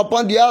beat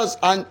upon the house,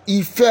 and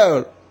it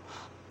fell,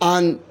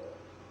 and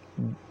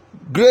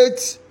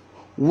great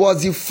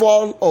was the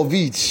fall of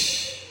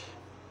it.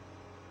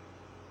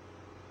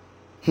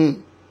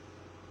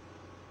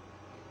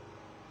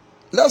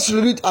 Let's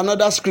read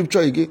another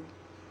scripture again.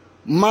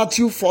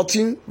 Matthew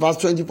 14, verse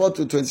 24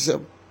 to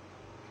 27.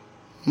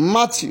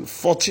 Matthew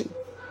 14.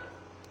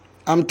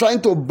 I'm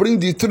trying to bring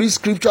the three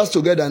scriptures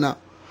together now.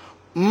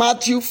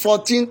 Matthew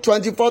 14,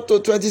 24 to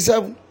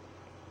 27.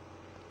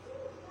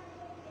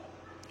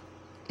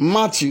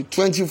 Matthew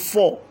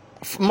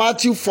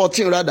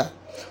 14 rather,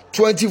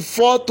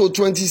 24 to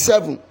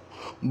 27.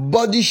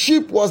 But the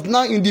ship was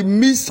now in the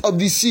midst of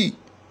the sea,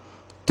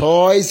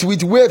 tossed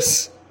with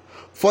waves,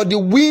 for the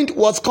wind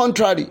was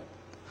contrary.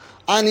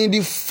 And in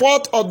the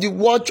fourth of the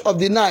watch of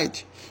the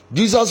night,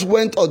 Jesus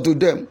went unto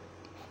them,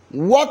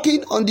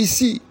 walking on the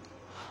sea.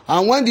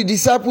 And when the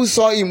disciples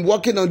saw him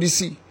walking on the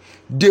sea,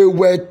 they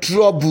were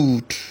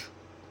troubled.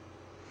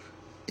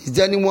 Is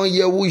there anyone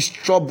here who is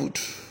troubled?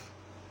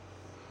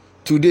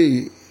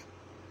 Today,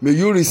 may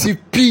you receive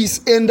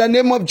peace in the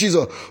name of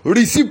Jesus.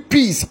 Receive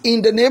peace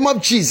in the name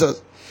of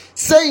Jesus.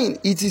 Saying,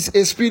 it is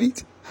a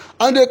spirit.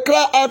 And they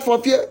cry out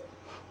for fear.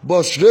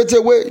 But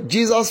straightway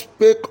Jesus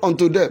spake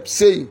unto them,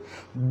 saying,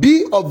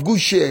 be of good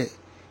cheer.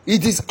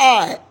 It is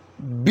I.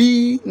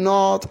 Be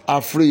not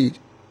afraid.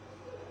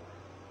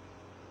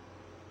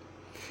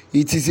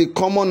 It is a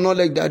common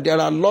knowledge that there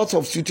are lots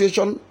of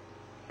situations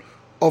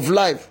of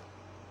life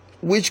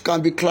which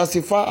can be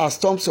classified as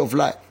storms of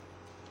life.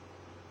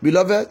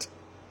 Beloved,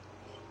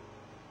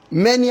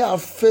 many are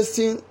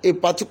facing a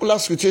particular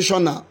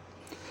situation now,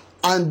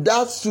 and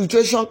that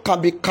situation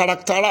can be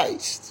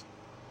characterized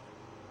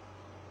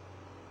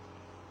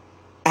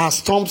as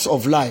storms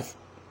of life.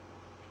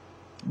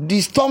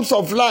 The storms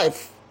of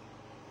life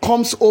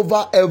comes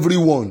over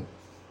everyone.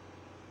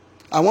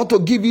 I want to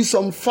give you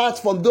some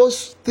facts from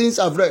those things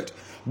I've read.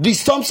 The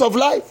storms of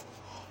life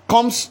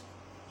comes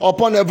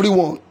upon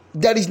everyone.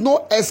 There is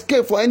no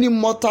escape for any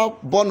mortal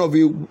born of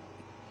a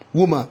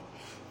woman.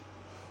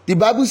 The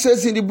Bible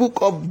says in the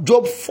book of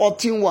Job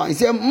 14:1, it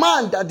says,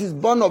 man that is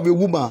born of a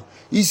woman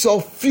is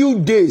of few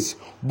days,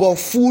 but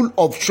full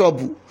of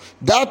trouble.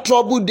 That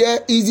trouble there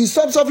is the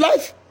storms of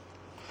life.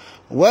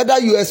 Whether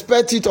you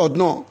expect it or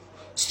not,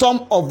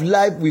 storm of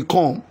life will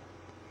come.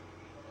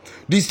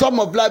 The storm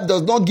of life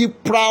does not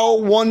give prior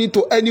warning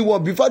to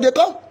anyone before they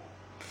come.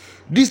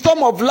 The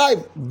storm of life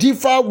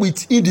differs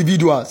with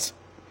individuals.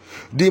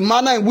 The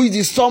manner in which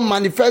the storm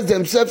manifests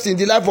themselves in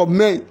the life of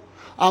men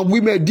and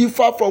women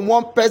differ from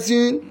one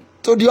person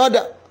to the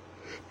other.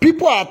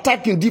 People are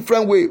attacked in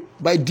different ways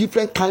by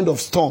different kind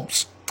of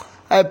storms.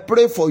 I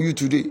pray for you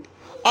today.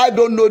 I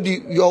don't know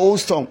your own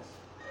storm.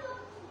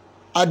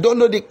 I don't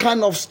know the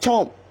kind of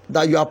storm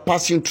that you are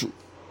passing through.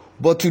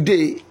 But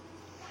today,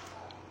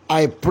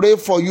 I pray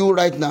for you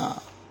right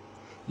now.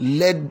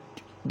 Let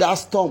that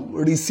storm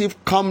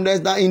receive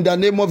calmness now in the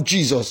name of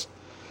Jesus.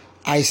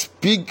 I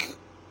speak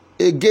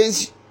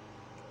against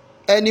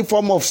any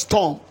form of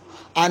storm,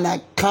 and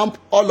I camp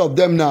all of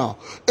them now.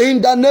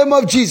 In the name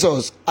of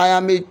Jesus, I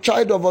am a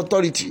child of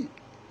authority.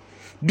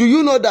 Do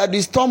you know that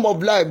the storm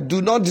of life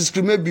do not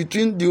discriminate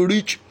between the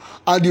rich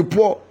and the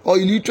poor, or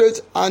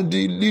illiterate and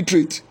the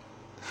literate?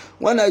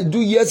 When I do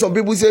hear some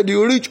people say the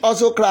rich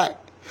also cry.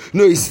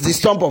 No, it's the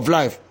storm of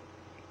life.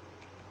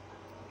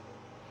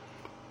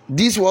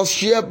 This was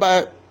shared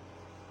by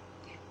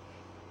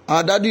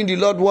our daddy in the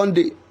Lord one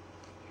day.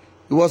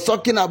 He was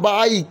talking about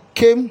how he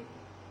came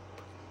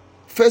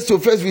face to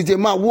face with a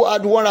man who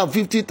had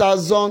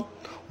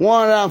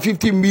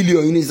 150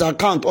 million in his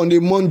account on a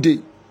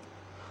Monday.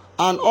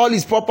 And all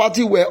his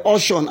property were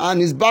auctioned,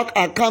 and his bank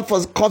account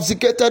was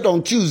confiscated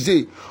on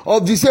Tuesday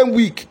of the same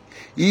week.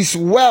 His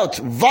wealth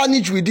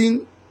vanished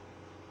within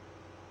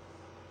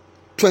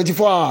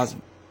 24 hours.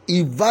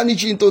 He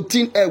vanished into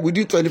thin air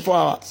within 24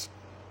 hours.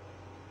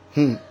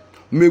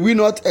 May we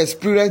not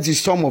experience the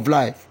storm of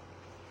life.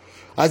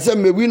 I said,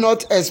 may we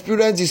not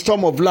experience the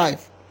storm of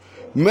life.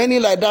 Many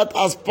like that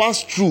has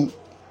passed through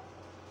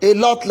a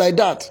lot like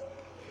that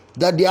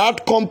they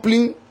had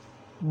complaint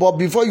But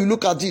before you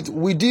look at it,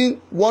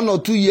 within 1 or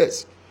 2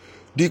 years,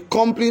 the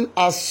company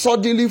has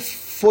suddenly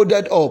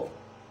folded up.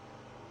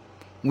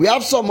 We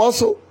have some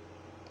also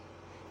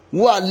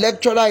who are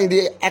lecturer in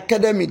the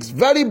academics,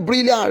 very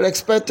brilliant and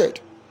respected.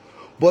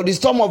 But the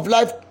storm of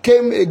life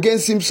came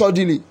against him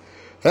suddenly.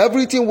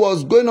 Everything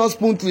was going on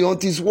smoothly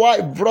until his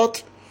wife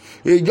brought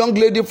a young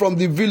lady from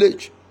the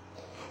village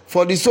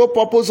for the sole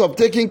purpose of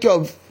taking care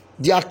of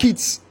their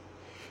kids.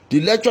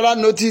 The lecturer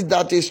noticed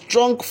that a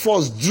strong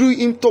force drew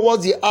him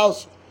towards the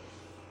house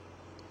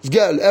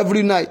girl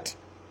every night.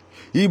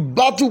 He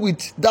battled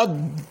with that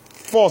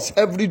force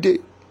every day.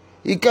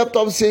 He kept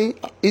on saying,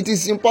 it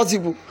is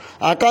impossible.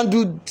 I can't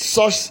do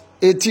such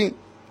a thing.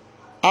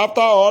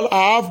 After all,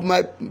 I have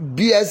my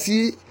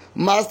BSc,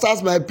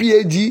 Masters, my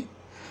PhD.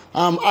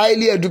 I'm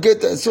highly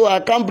educated, so I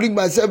can't bring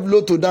myself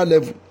low to that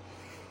level.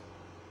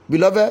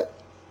 Beloved,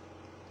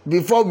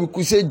 before we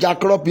could say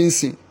Jack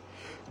Robinson,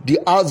 the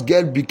house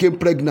girl became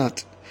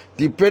pregnant.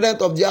 The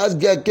parent of the house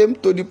girl came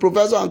to the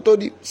professor and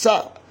told him,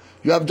 sir,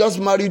 you have just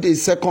married a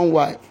second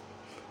wife.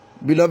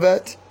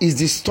 Beloved, is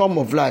the storm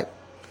of life.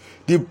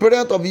 The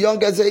parent of the young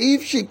girl said,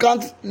 if she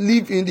can't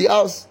live in the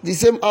house, the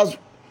same house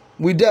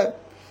with them,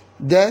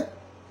 then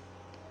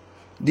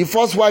the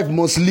first wife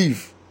must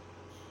leave.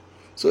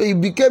 So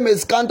it became a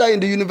scandal in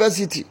the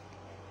university.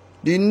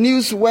 The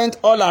news went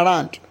all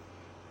around.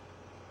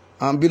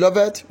 And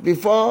beloved,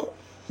 before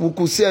we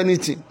could say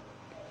anything,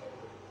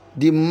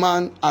 the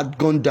man had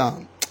gone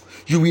down.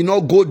 You will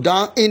not go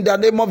down in the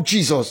name of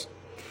Jesus.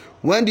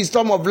 When the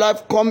storm of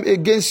life comes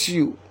against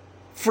you,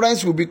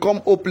 friends will become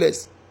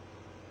hopeless.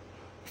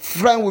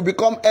 Friends will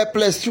become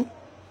helpless too.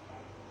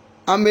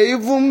 And may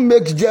even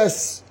make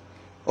jest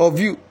of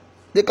you.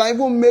 They can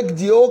even make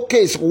the whole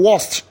case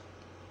worse.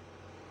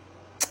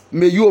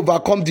 May you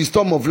overcome the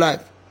storm of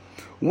life.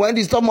 When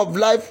the storm of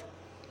life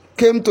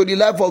came to the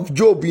life of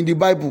Job in the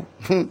Bible,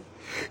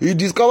 he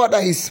discovered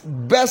that his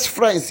best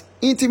friends,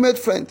 intimate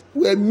friends,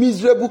 were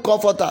miserable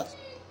comforters.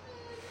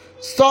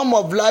 Storm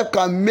of life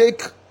can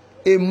make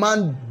a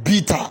man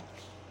bitter.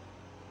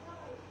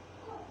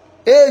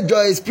 Age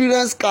or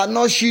experience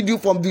cannot shield you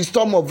from the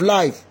storm of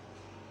life.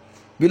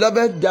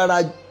 Beloved, there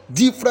are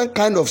different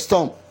kinds of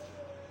storm.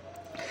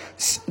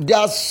 There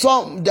are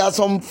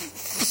some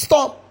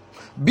storm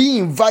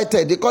being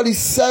invited. They call it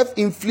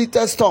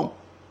self-inflicted storm.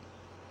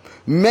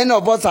 Many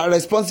of us are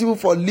responsible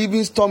for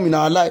living storm in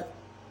our life.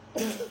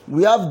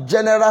 We have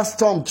general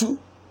storm too.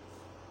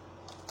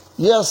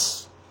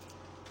 Yes.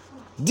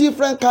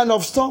 Different kind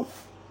of storm.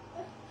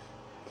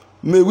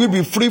 May we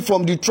be free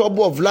from the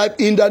trouble of life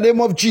in the name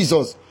of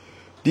Jesus.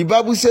 The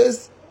Bible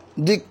says,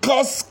 the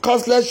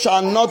causeless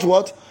shall not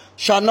what?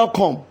 Shall not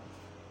come.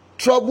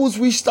 Troubles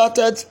which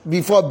started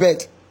before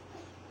birth.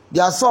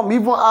 There are some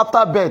even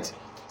after birth.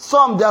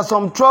 There are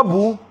some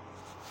trouble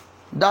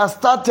that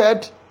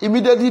started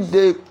immediately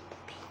they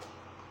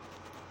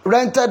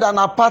rented an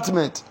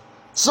apartment.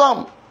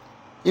 Some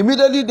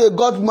immediately they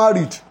got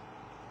married.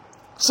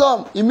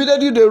 Some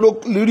immediately they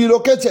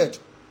relocated.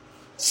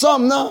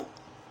 Some now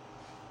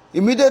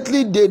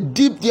immediately they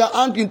dipped their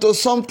hand into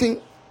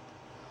something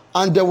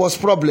and there was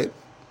problem.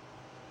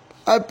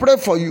 I pray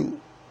for you.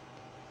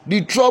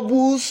 The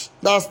troubles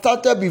that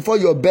started before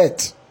your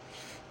birth,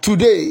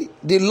 today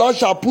the Lord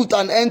shall put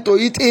an end to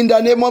it in the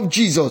name of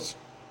Jesus.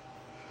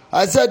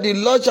 I said the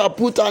Lord shall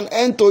put an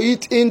end to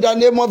it in the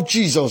name of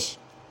Jesus.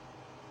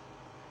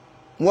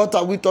 What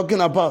are we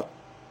talking about?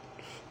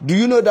 Do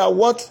you know that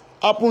what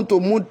happened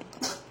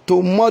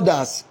to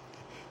mothers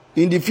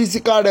in the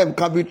physical realm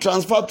can be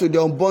transferred to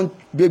the unborn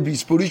baby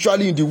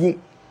spiritually in the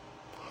womb?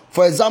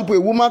 For example, a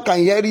woman can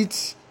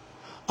inherit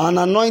an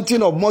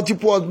anointing of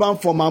multiple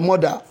husbands from her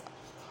mother.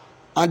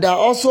 And there are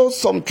also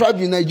some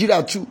tribes in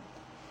Nigeria too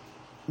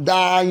that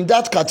are in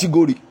that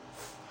category.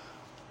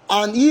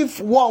 And if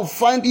one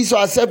finds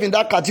herself in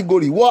that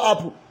category, what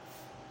happens?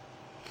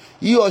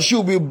 He or she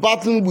will be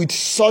battling with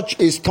such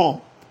a storm.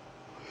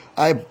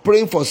 I'm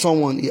praying for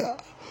someone here.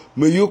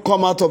 May you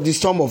come out of the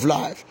storm of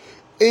life.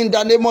 In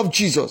the name of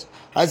Jesus,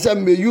 I said,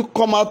 may you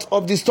come out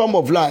of the storm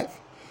of life.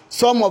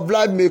 Storm of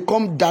life may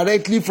come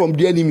directly from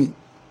the enemy.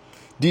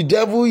 The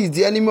devil is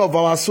the enemy of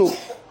our soul.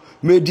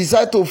 May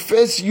decide to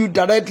face you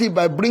directly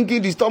by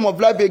bringing the storm of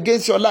life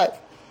against your life.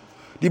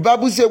 The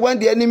Bible says, when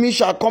the enemy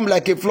shall come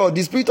like a flood,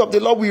 the Spirit of the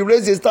Lord will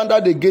raise a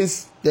standard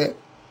against them.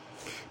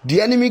 The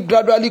enemy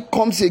gradually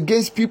comes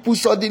against people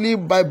suddenly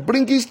by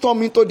bringing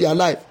storm into their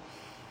life.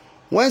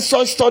 When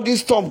such sudden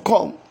storm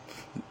come,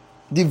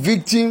 the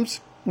victims,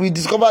 we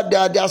discover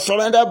that they are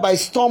surrounded by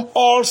storm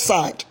all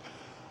sides.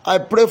 I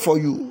pray for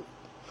you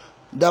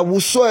that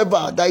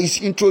whosoever that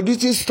is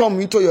introducing storm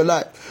into your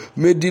life,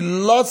 may the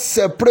Lord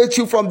separate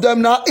you from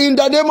them now in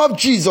the name of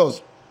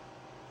Jesus.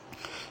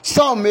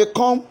 Storm may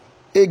come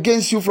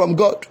against you from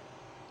God.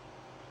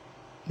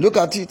 Look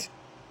at it.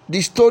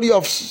 The story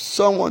of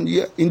someone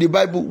here in the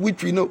Bible,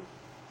 which we know,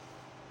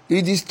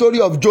 is the story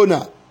of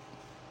Jonah.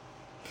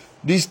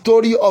 The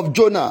story of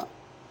Jonah.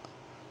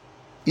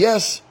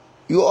 Yes,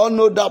 you all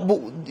know that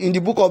book in the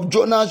book of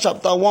Jonah,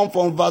 chapter 1,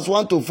 from verse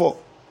 1 to 4.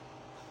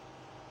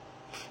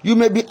 You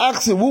may be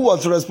asking who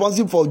was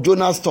responsible for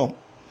Jonah's storm.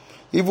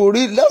 If we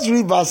read, let's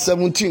read verse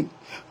 17.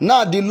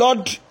 Now the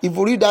Lord, if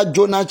we read that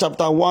Jonah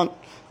chapter 1,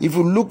 if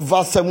you look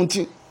verse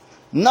 17.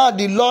 Now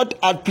the Lord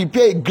had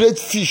prepared a great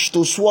fish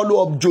to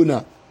swallow up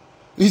Jonah.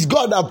 It's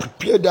God that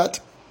prepared that.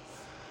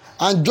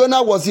 And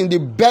Jonah was in the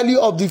belly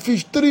of the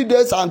fish 3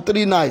 days and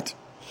 3 nights.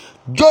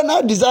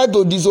 Jonah decided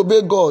to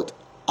disobey God,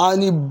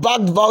 and he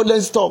backed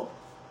violent storm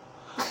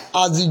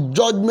as the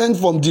judgment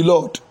from the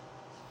Lord.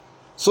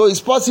 So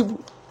it's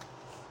possible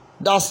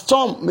that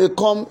storm may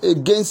come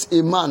against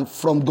a man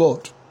from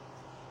God.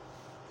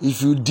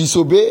 If you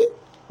disobey,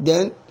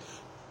 then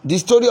the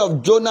story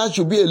of Jonah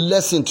should be a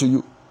lesson to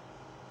you.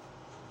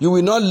 You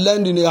will not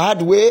learn in a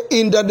hard way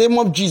in the name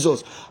of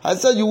Jesus. I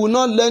said you will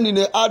not learn in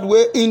a hard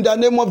way in the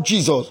name of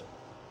Jesus.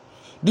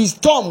 The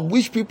storm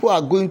which people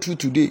are going through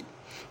today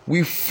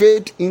will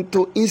fade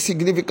into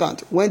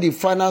insignificant when the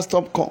final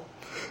storm comes.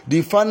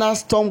 The final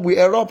storm will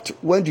erupt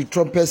when the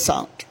trumpet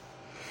sound.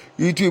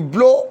 It will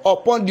blow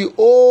upon the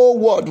whole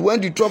world when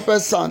the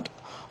trumpet sound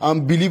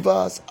and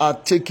believers are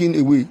taken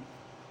away.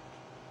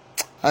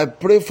 I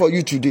pray for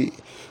you today.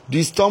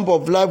 The storm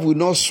of life will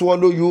not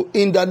swallow you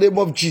in the name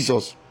of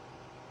Jesus.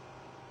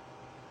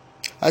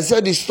 I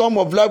said the storm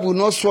of life will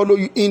not swallow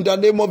you in the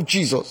name of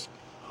Jesus.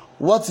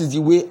 What is the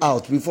way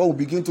out before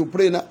we begin to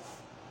pray now?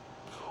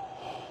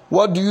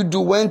 What do you do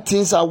when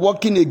things are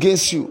working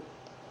against you?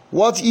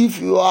 What if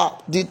you are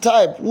the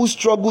type who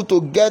struggle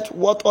to get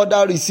what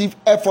others receive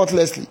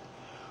effortlessly?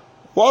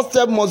 What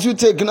step must you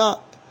take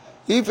now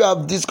if you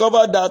have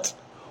discovered that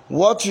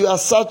what you are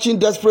searching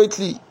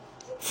desperately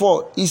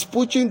for is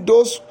pushing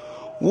those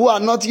who are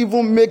not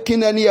even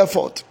making any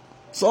effort?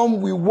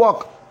 Some will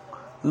walk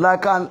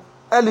like an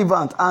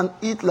elephant and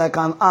eat like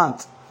an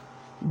ant.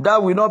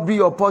 That will not be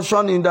your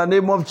portion in the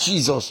name of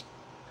Jesus.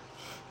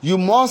 You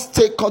must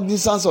take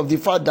cognizance of the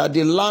fact that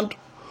the land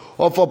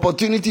of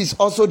opportunity is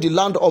also the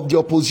land of the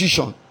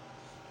opposition.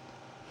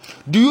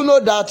 Do you know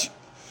that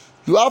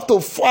you have to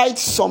fight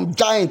some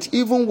giants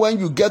even when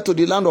you get to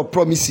the land of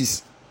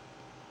promises?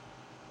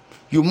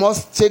 You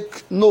must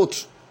take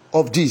note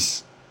of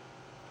this.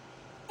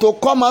 To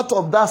come out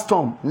of that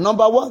storm,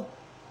 number one,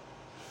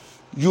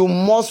 you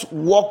must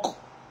walk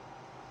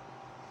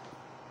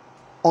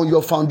on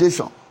your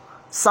foundation.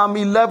 Psalm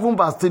 11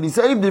 verse 3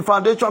 says, if the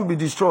foundation be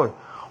destroyed,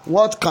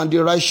 what can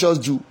the righteous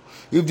do?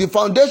 If the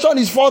foundation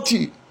is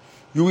faulty,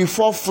 you will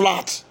fall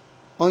flat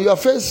on your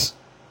face.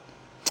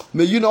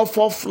 May you not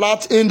fall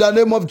flat in the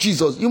name of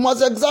Jesus. You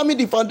must examine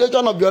the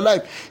foundation of your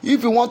life.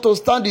 If you want to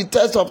stand the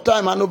test of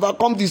time and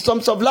overcome the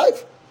storms of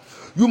life,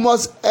 you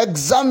must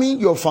examine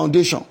your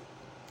foundation.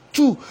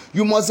 2,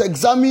 you must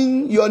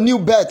examine your new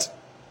birth.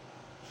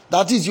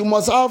 That is, you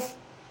must have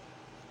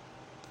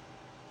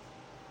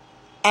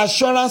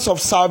assurance of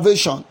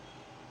salvation.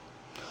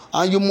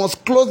 And you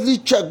must closely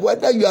check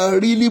whether you are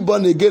really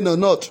born again or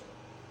not.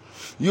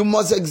 You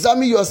must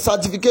examine your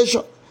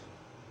certification.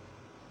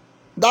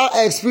 That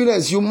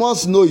experience, you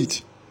must know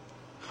it.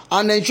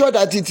 And ensure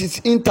that it is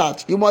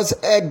intact. You must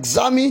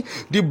examine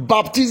the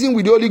baptism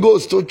with the Holy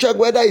Ghost to check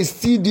whether it's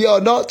still there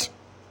or not.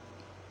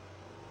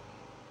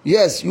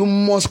 Yes, you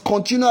must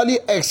continually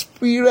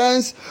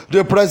experience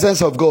the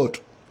presence of God.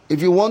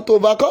 If you want to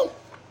overcome,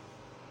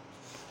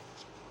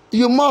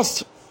 you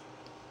must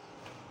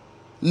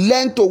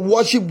learn to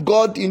worship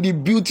God in the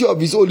beauty of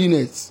His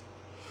holiness.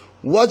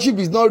 Worship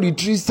is not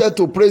restricted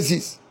to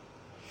praises.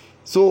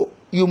 So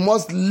you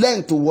must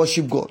learn to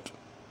worship God.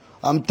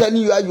 I'm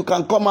telling you how you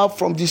can come out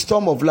from the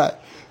storm of life.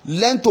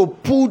 Learn to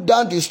pull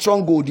down the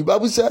stronghold. The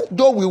Bible says,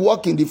 though we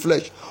walk in the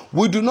flesh,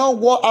 we do not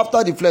war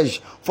after the flesh.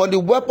 For the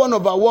weapon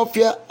of our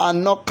warfare are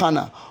not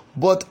carnal,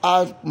 but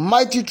are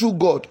mighty through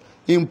God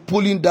in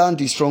pulling down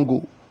the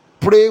stronghold.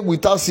 Pray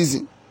without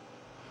ceasing.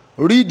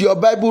 Read your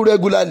Bible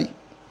regularly.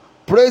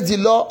 Praise the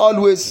Lord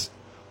always.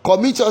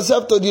 Commit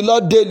yourself to the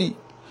Lord daily.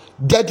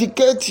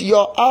 Dedicate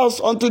your house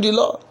unto the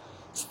Lord.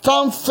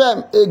 Stand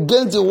firm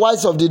against the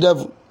wiles of the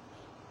devil.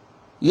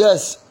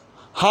 Yes,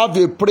 have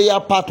a prayer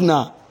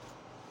partner.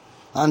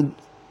 And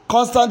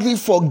constantly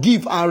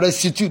forgive and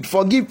restitute.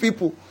 Forgive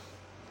people.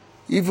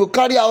 If you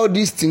carry out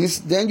these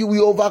things, then you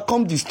will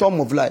overcome the storm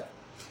of life.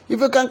 If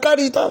you can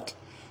carry it out,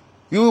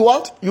 you will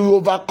what? You will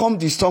overcome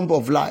the storm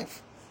of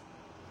life.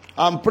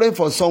 I'm praying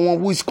for someone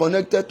who is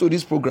connected to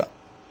this program.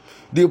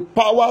 The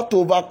power to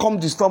overcome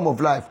the storm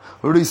of life.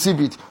 Receive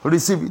it,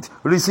 receive it,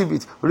 receive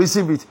it,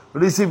 receive it,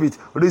 receive it,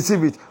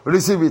 receive it,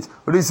 receive it,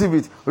 receive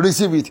it,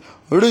 receive it,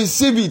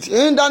 receive it.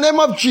 In the name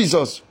of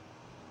Jesus.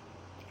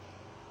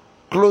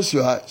 Close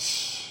your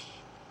eyes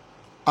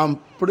and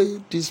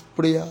pray this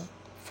prayer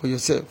for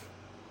yourself.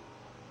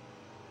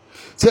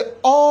 Say,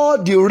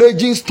 all the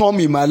raging storm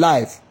in my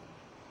life.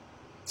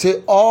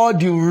 Say, all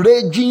the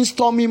raging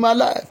storm in my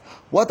life.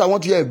 What I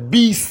want to hear,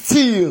 be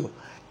still.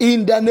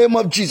 In the name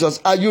of Jesus.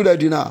 Are you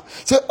ready now?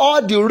 Say,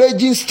 all the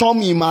raging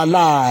storm in my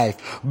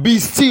life, be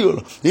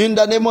still. In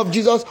the name of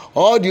Jesus.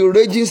 All the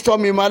raging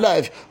storm in my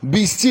life,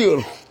 be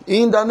still.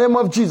 In the name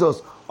of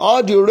Jesus.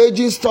 all the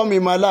raging storm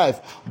in my life,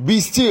 be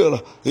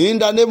still in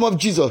the name of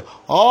Jesus.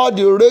 All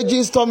the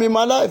raging storm in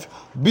my life,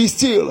 be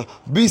still,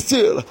 be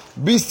still,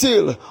 be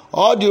still.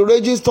 All the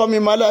raging storm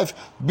in my life,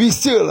 be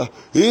still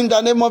in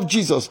the name of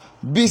Jesus.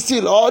 Be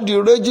still. All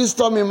the raging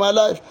storm in my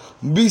life,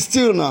 be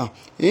still now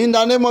in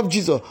the name of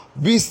Jesus.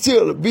 Be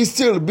still, be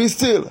still, be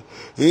still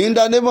in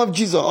the name of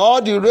Jesus.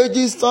 All the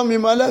raging storm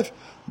in my life,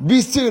 be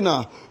still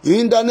now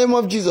in the name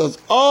of Jesus.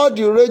 All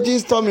the raging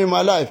storm in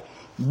my life,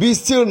 be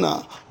still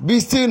now, be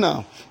still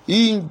now.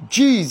 In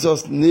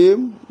Jesus'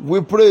 name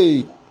we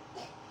pray.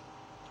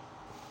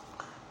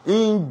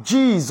 In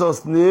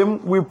Jesus'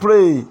 name we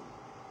pray.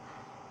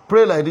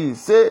 Pray like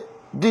this. Say,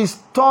 the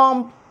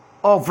storm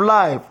of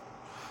life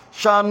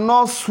shall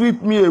not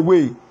sweep me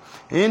away.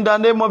 In the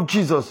name of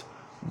Jesus.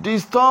 The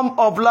storm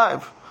of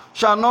life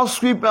shall not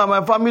sweep me and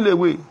my family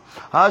away.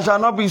 I shall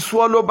not be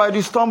swallowed by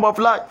the storm of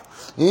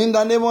life. In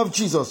the name of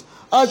Jesus.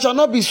 I shall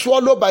not be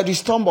swallowed by the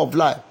storm of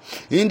life.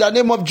 In the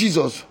name of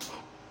Jesus.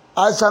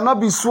 I shall not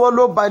be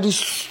swallowed by the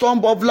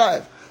storm of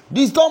life.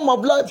 The storm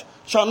of life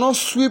shall not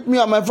sweep me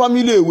and my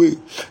family away.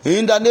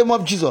 In the name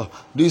of Jesus.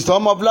 The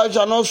storm of life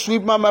shall not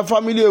sweep me and my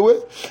family away.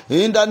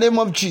 In the name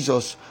of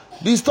Jesus.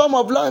 The storm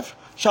of life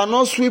shall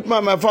not sweep me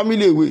and my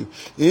family away.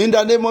 In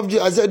the name of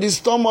Jesus. I said, the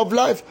storm of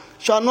life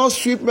shall not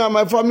sweep me and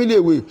my family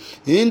away.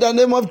 In the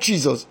name of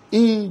Jesus.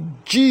 In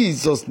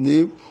Jesus'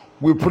 name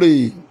we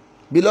pray.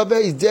 Beloved,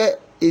 is there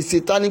a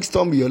satanic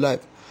storm in your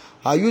life?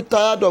 Are you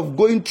tired of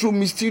going through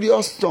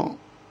mysterious storm?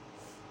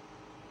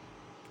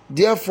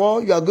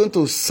 Therefore, you are going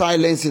to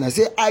silence it. I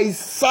say, I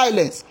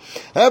silence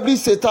every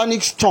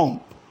satanic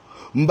storm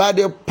by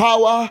the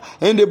power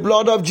and the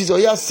blood of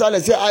Jesus. Yes,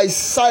 silence. Say, I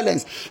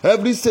silence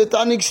every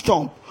satanic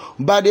storm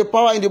by the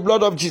power in the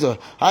blood of Jesus.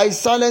 I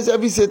silence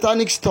every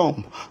satanic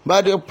storm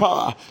by the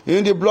power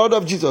in the blood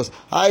of Jesus.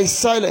 I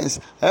silence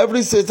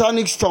every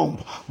satanic storm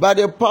by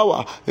the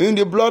power in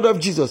the blood of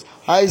Jesus.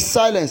 I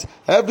silence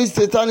every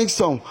satanic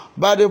storm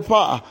by the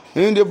power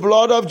in the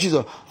blood of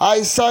Jesus.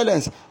 I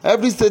silence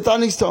every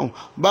satanic storm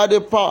by the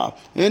power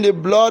in the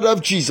blood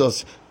of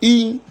Jesus.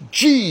 In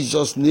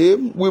Jesus'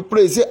 name we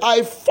pray. Say,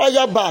 I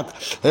fire back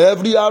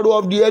every arrow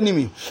of the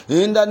enemy.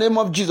 In the name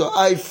of Jesus,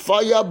 I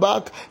fire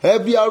back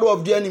every arrow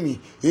of the enemy.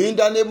 In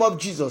the name of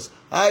Jesus,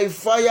 I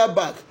fire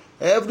back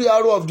every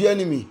arrow of the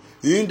enemy.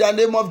 In the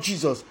name of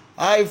Jesus,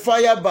 I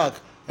fire back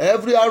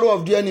every arrow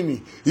of the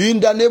enemy. In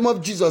the name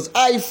of Jesus,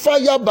 I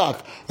fire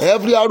back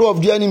every arrow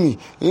of the enemy.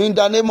 In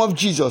the name of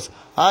Jesus,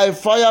 I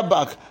fire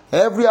back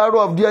every arrow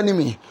of the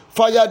enemy.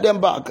 Fire them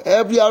back.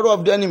 Every arrow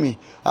of the enemy.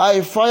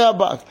 I fire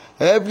back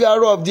every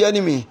arrow of the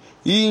enemy.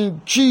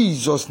 In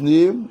Jesus'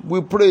 name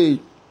we pray.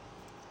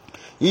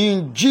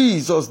 In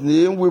Jesus'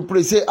 name we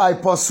pray. Say, I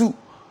pursue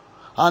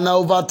and I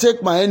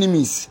overtake my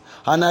enemies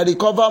and I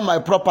recover my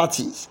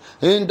properties.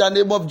 In the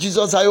name of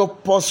Jesus, I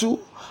pursue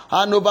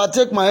and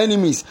overtake my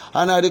enemies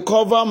and I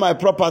recover my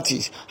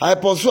properties. I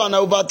pursue and I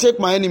overtake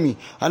my enemy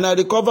and I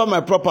recover my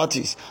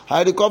properties.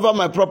 I recover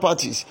my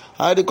properties.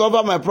 I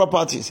recover my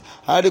properties.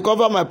 I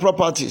recover my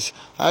properties.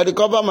 I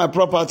recover my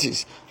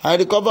properties. I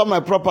recover my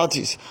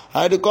properties.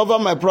 I recover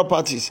my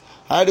properties.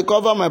 I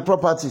recover my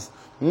properties.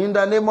 In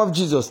the name of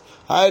Jesus,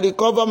 I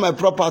recover my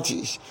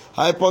properties.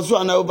 I pursue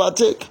and I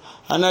overtake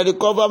and I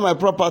recover my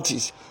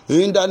properties.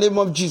 In the name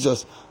of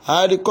Jesus,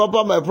 I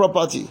recover my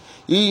property.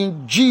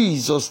 In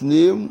Jesus'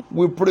 name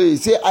we pray.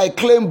 Say, I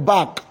claim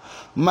back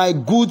my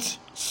goods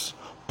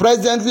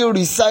presently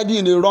residing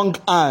in the wrong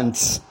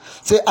hands.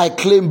 Say, I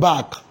claim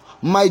back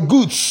my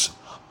goods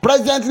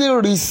presently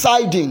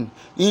residing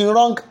in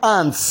wrong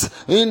hands.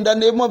 In the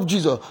name of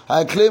Jesus,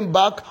 I claim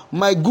back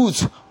my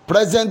goods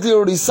presently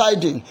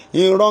residing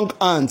in wrong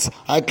hands.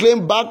 I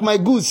claim back my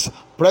goods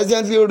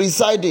presently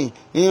residing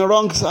in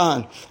wrong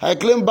hand. I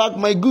claim back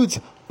my goods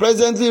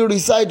presently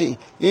residing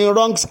in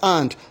wrong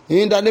hand.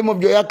 In the name of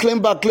Jesus,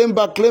 claim back, claim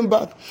back, claim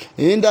back.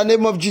 In the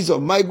name of Jesus,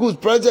 my goods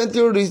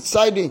presently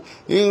residing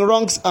in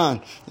wrong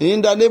hand.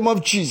 In the name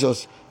of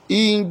Jesus,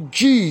 in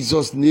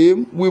Jesus'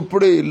 name we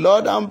pray.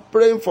 Lord, I'm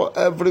praying for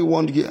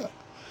everyone here.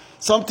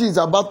 Something is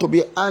about to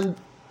be handed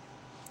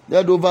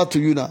over to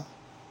you now.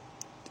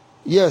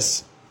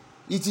 Yes,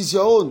 it is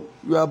your own.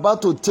 You are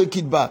about to take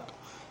it back.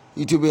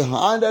 It will be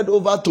handed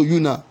over to you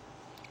now.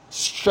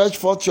 Stretch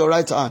forth your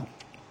right hand.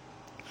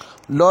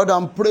 Lord,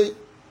 I'm praying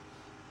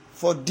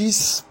for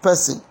this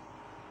person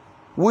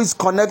who is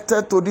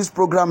connected to this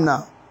program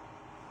now.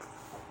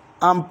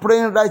 I'm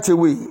praying right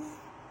away.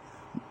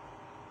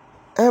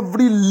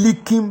 Every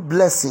leaking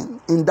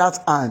blessing in that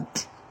hand,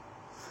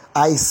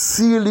 I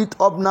seal it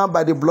up now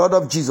by the blood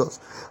of Jesus.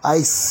 I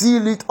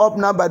seal it up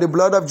now by the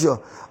blood of Jesus.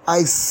 I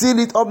seal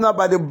it up now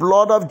by the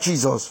blood of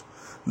Jesus.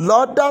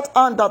 Lord, that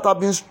hand that has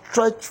been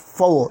stretched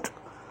forward,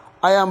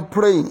 I am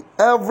praying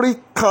every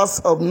curse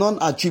of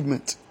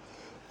non-achievement,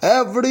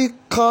 every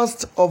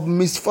curse of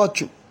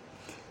misfortune,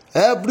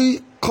 every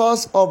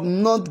curse of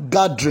not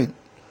gathering,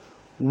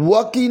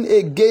 working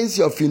against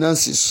your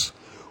finances,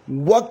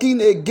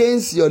 working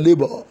against your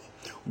labor,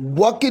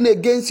 working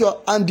against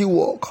your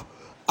handiwork,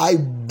 I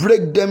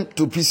break them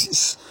to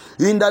pieces.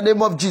 In the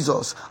name of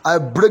Jesus, I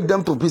break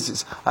them to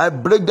pieces. I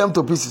break them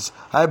to pieces.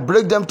 I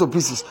break them to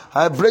pieces.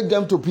 I break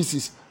them to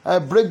pieces. I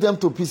break them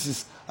to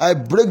pieces. I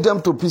break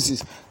them to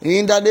pieces.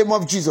 In the name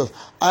of Jesus,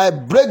 I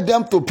break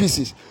them to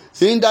pieces.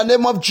 In the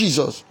name of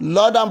Jesus,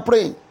 Lord, I'm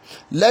praying.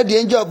 Let the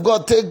angel of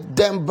God take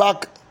them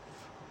back.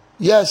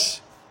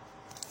 Yes,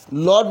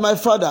 Lord, my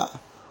Father,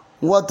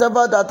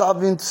 whatever that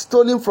have been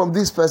stolen from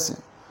this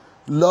person,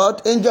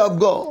 Lord, angel of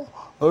God,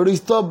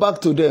 restore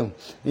back to them.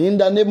 In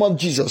the name of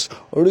Jesus,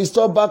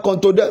 restore back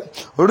unto them.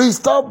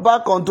 Restore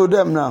back unto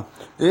them now.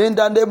 In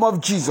the name of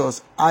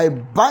Jesus, I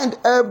bind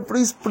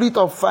every spirit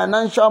of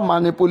financial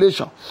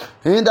manipulation.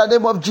 In the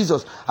name of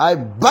Jesus, I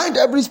bind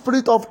every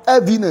spirit of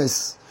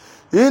heaviness.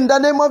 In the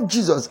name of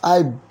Jesus,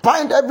 I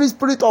bind every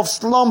spirit of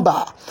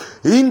slumber.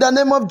 In the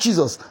name of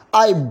Jesus,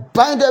 I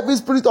bind every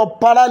spirit of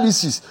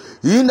paralysis.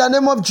 In the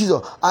name of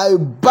Jesus, I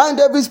bind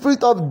every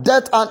spirit of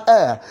death and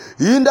air.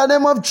 In the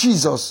name of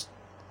Jesus,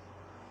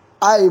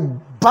 I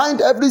bind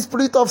every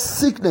spirit of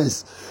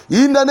sickness.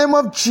 In the name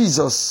of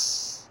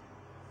Jesus.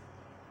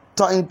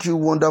 Thank you,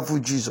 wonderful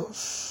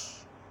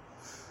Jesus.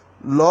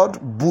 Lord,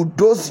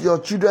 bulldoze your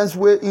children's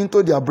way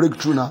into their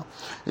breakthrough now.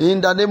 In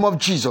the name of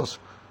Jesus.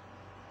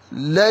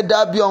 Let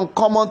that be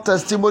uncommon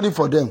testimony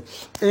for them.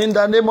 In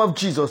the name of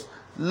Jesus.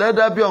 Let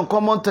that be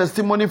uncommon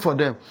testimony for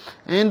them.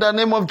 In the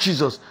name of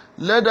Jesus.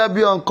 Let that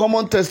be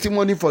uncommon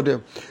testimony for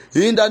them.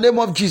 In the name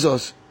of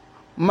Jesus.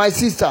 My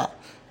sister,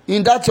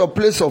 in that your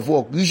place of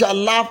work, you shall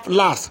laugh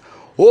last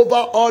over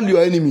all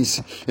your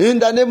enemies. In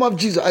the name of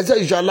Jesus, I said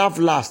you shall laugh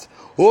last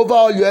over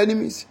all your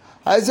enemies.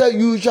 I said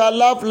you shall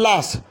laugh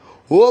last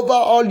over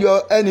all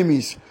your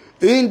enemies.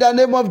 In the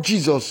name of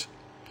Jesus,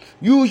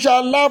 you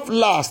shall laugh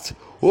last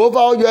over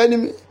all your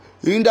enemies.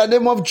 In the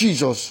name of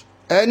Jesus,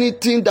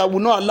 anything that will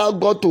not allow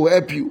God to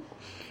help you,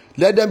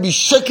 let them be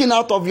shaken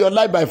out of your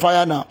life by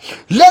fire now.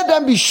 Let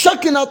them be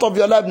shaken out of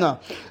your life now.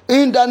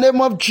 In the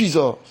name of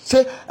Jesus.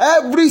 Say,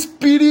 every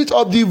spirit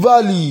of the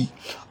valley,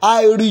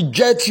 I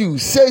reject you.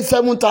 Say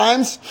 7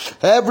 times.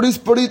 Every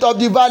spirit of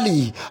the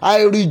valley,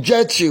 I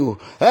reject you.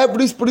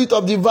 Every spirit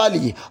of the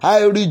valley,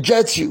 I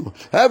reject you.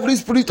 Every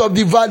spirit of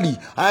the valley,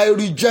 I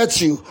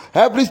reject you.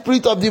 Every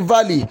spirit of the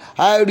valley,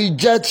 I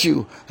reject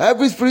you.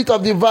 Every spirit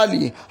of the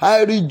valley,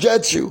 I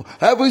reject you.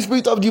 Every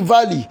spirit of the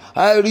valley,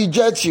 I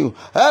reject you.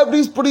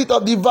 Every spirit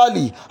of the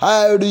valley,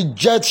 I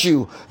reject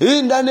you.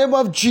 In the name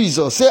of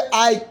Jesus, say,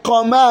 I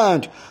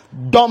command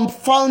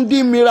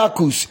dumbfounding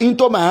miracles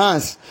into my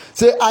hands.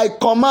 Say, I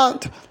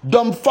command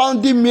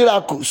dumbfounding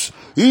miracles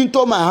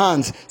into my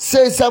hands.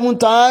 Say 7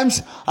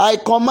 times. I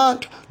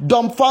command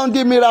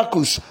dumbfounding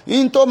miracles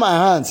into my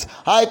hands.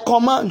 I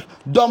command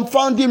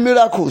dumbfounding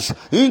miracles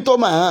into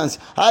my hands.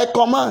 I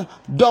command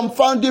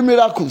dumbfounding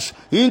miracles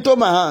into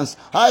my hands.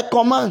 I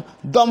command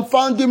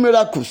dumbfounding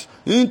miracles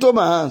into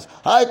my hands.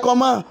 I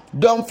command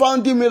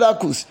dumbfounding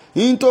miracles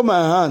into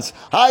my hands.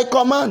 I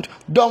command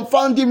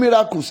dumbfounding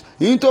miracles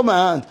into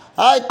my hand.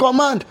 I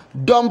command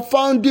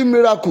dumbfounding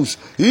miracles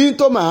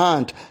into my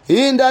hand.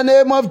 In the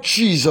name of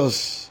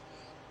Jesus.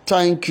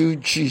 Thank you,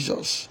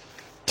 Jesus.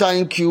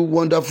 Thank you,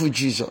 wonderful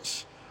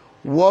Jesus.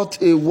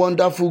 What a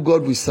wonderful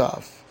God we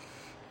serve.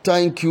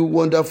 Thank you,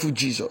 wonderful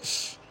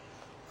Jesus.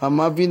 I'm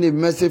having a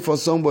message for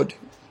somebody.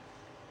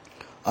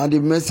 And the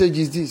message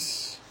is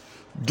this.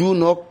 Do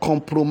not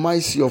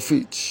compromise your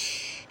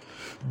faith.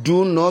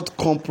 Do not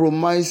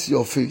compromise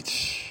your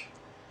faith.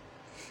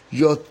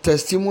 Your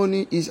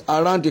testimony is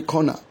around the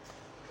corner.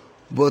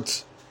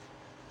 But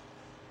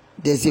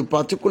there's a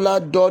particular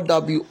door that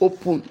will be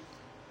open.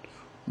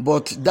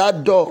 But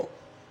that door,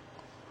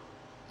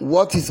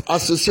 what is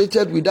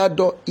associated with that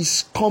door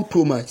is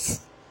compromise.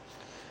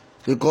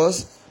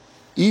 Because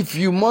if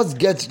you must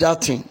get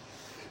that thing,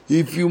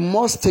 if you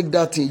must take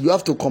that thing, you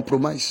have to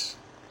compromise.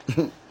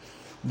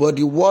 But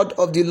the word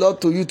of the Lord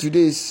to you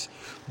today is,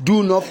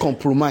 do not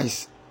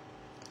compromise.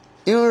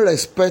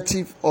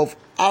 Irrespective of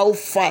how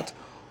fat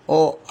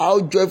or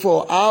how joyful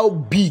or how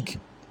big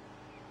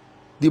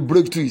the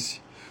breakthrough is.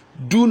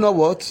 Do not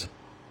what?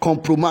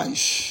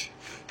 Compromise.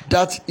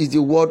 That is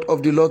the word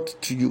of the Lord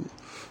to you.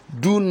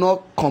 Do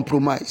not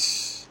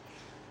compromise.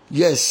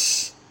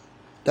 Yes,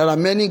 there are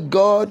many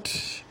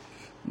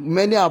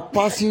are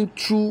passing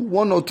through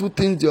one or two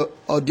things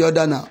or the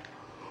other now.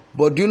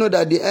 But do you know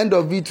that the end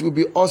of it will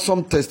be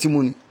awesome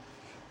testimony?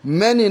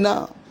 Many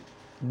now,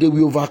 they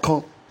will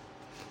overcome.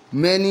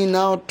 Many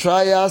now,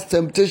 trials,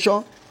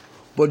 temptation,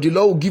 but the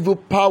Lord will give you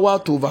power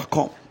to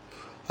overcome.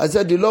 I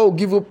said the Lord will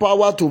give you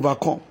power to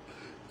overcome.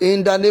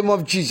 In the name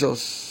of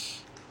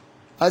Jesus.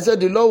 I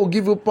said the Lord will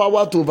give you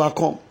power to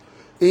overcome.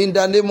 In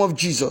the name of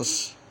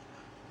Jesus.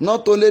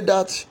 Not only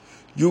that,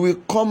 you will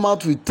come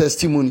out with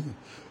testimony.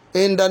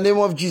 In the name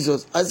of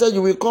Jesus. I said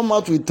you will come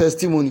out with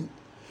testimony.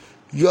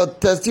 Your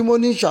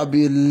testimony shall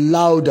be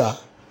louder,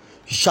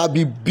 shall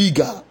be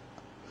bigger.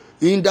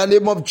 In the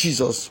name of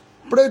Jesus.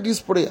 Pray this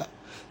prayer.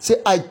 Say,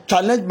 I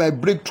challenge my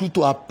breakthrough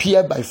to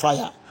appear by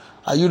fire.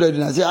 Are you ready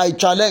now? Say, I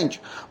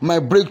challenge my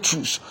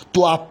breakthroughs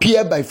to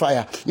appear by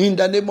fire. In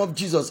the name of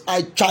Jesus,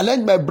 I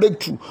challenge my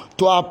breakthrough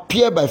to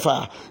appear by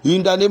fire.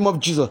 In the name of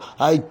Jesus,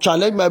 I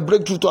challenge my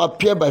breakthrough to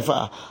appear by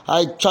fire.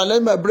 I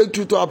challenge my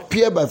breakthrough to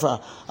appear by fire.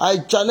 I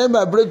challenge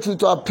my breakthrough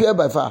to appear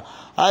by fire.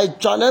 I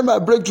challenge my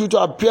breakthrough to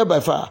appear by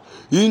fire.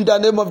 In the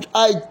name of,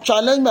 I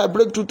challenge my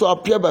breakthrough to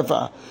appear by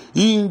fire.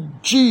 In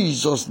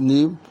Jesus'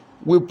 name,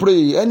 we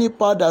pray. Any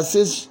power that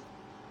says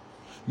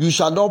you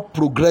shall not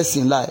progress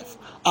in life,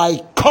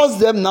 I curse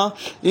them now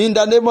in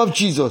the name of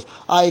Jesus.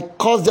 I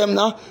curse them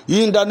now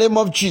in the name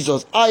of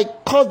Jesus. I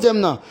curse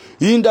them now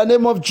in the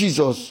name of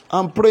Jesus.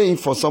 I'm praying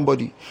for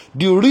somebody.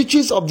 The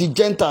riches of the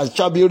Gentiles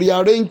shall be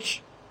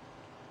rearranged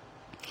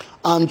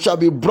and shall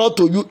be brought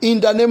to you in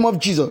the name of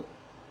Jesus.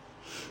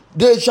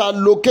 They shall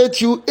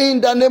locate you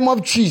in the name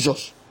of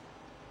Jesus.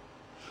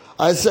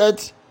 I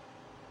said,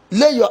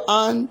 lay your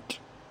hand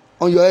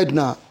on your head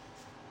now.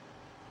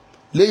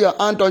 Lay your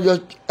hand on your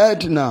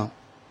head now.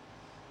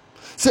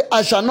 Say,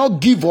 I shall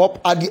not give up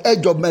at the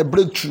edge of my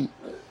breakthrough.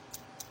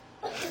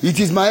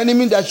 It is my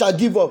enemy that shall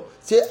give up.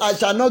 Say, I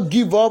shall not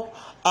give up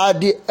at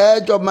the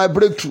edge of my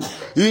breakthrough.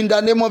 In the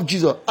name of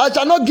Jesus. I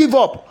shall not give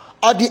up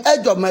at the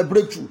edge of my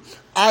breakthrough.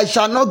 I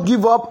shall not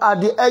give up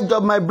at the edge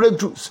of my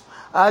breakthroughs.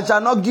 I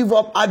shall not give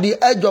up at the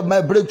edge of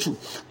my breakthrough.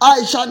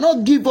 I shall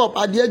not give up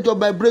at the edge of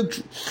my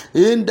breakthrough.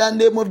 In the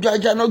name of Jesus,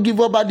 I shall not give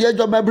up at the edge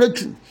of my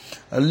breakthrough.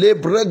 I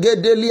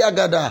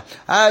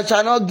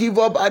shall not give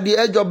up at the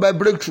edge of my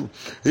breakthrough.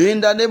 In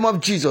the name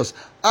of Jesus,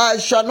 I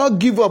shall not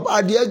give up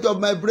at the edge of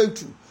my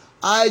breakthrough.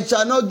 I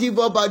shall not give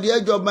up at the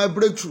edge of my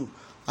breakthrough.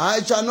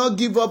 I shall not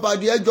give up at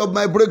the edge of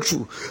my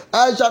breakthrough.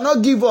 I shall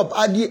not give up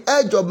at the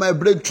edge of my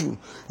breakthrough.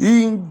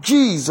 In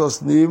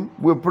Jesus' name,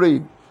 we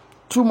pray.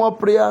 Two more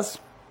prayers.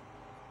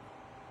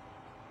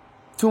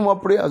 Two more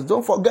prayers.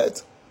 Don't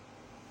forget,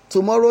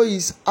 tomorrow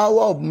is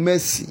hour of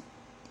mercy.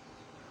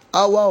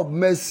 Hour of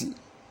mercy.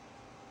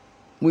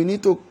 We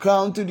need to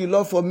crown to the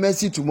Lord for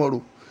mercy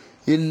tomorrow.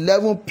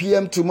 11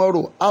 p.m.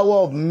 tomorrow, hour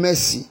of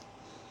mercy.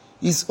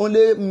 It's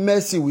only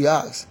mercy we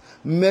ask.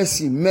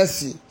 Mercy,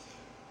 mercy.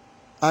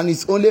 And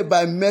it's only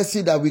by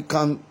mercy that we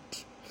can,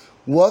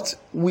 what?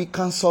 We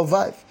can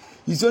survive.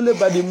 It's only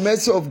by the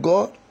mercy of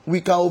God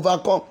we can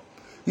overcome.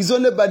 It's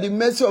only by the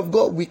mercy of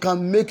God we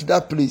can make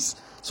that place.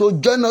 So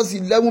join us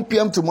 11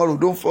 p.m. tomorrow.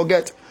 Don't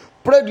forget.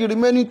 Pray the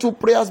remaining two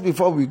prayers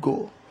before we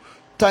go.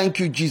 Thank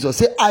you, Jesus.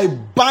 Say, I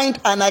bind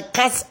and I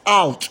cast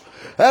out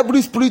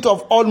every spirit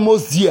of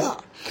almost there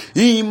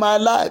in my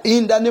life.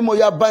 In the name of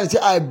your bind. Say,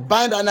 I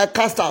bind and I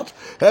cast out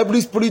every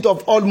spirit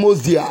of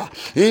almost there.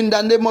 In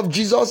the name of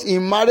Jesus,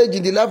 in marriage,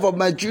 in the life of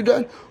my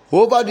children,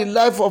 over the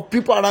life of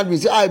people around me.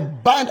 Say, I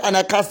bind and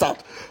I cast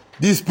out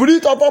the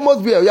spirit of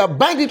almost there. You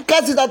bind it,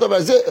 cast it out of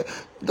it. Say,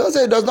 don't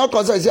say it does not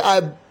concern. Say,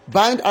 I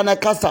bind and I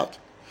cast out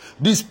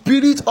the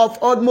spirit of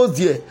almost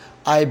there.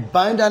 I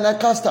bind and I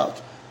cast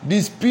out the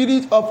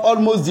spirit of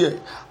almost there.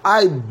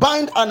 I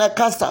bind and I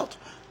cast out.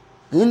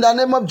 In the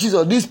name of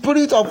Jesus, the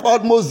spirit of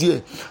almost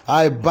there.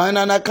 I bind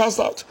and I cast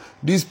out.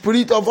 The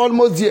spirit of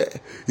almost there.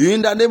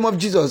 In the name of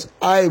Jesus,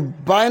 I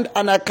bind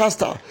and I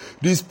cast out.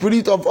 The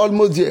spirit of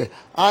almost there.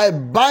 I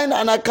bind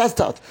and I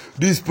cast out.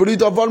 The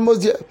spirit of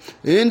almost there.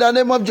 In the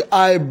name of Jesus,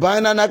 I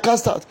bind and I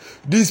cast out.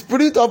 The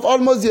spirit of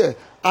almost there.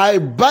 I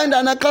bind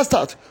and I cast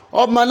out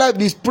of my life.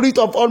 The spirit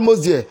of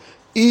almost there.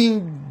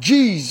 In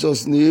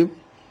Jesus' name,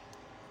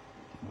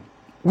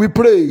 we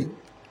pray.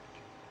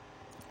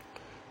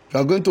 We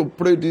are going to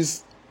pray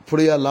this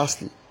prayer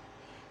lastly.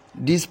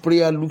 This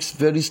prayer looks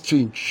very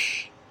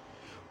strange,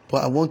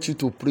 but I want you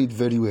to pray it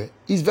very well.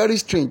 It's very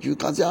strange. You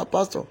can say,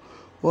 Pastor,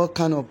 what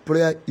kind of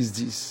prayer is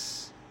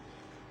this?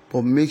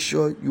 But make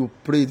sure you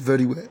pray it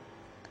very well.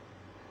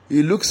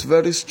 It looks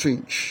very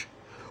strange,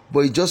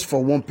 but it's just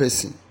for one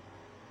person.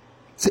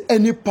 Say,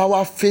 any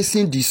power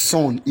facing the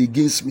sun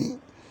against me.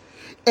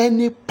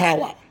 Any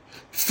power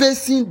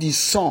facing the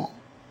sun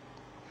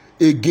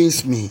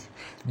against me,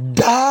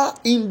 die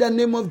in the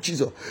name of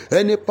Jesus.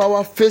 Any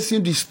power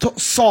facing the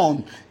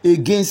sun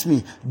against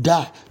me,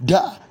 die,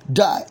 die,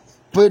 die.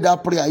 Pray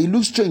that prayer. It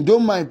looks strange.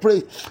 Don't mind.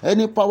 Pray.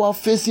 Any power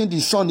facing the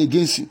sun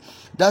against you.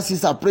 That's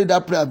it. I pray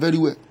that prayer very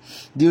well.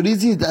 The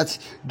reason is that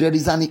there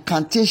is an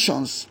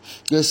incantation.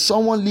 There's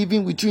someone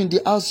living with you in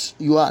the house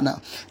you are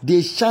now.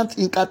 They chant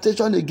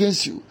incantation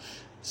against you.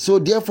 So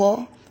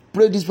therefore,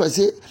 pray this prayer.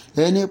 Say,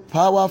 any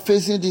power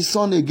facing the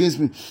sun against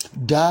me,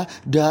 die,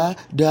 die,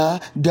 die,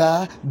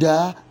 die,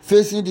 die,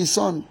 facing the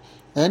sun.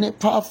 Any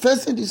power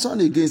facing the sun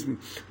against me,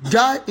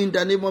 die in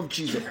the name of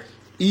Jesus.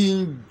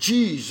 In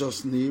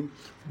Jesus' name,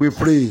 we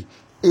pray.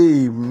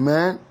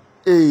 Amen,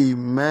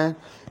 amen,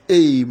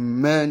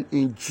 amen.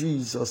 In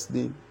Jesus'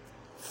 name.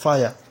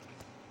 Fire.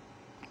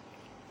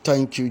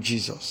 Thank you,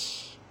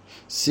 Jesus.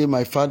 Say,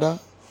 my Father,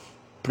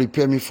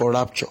 prepare me for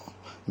rapture.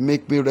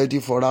 Make me ready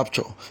for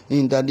rapture.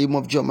 In the name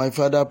of Jesus, my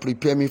Father,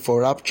 prepare me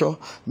for rapture.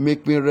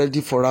 Make me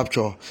ready for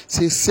rapture.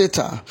 Say,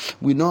 Satan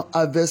will not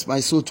harvest my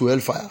soul to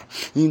hellfire.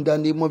 In the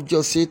name of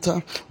Jesus,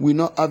 Satan will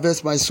not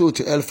harvest my soul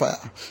to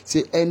hellfire.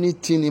 Say,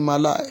 anything in my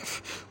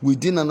life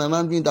within and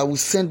around me that will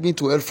send me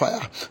to hellfire,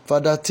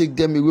 Father, take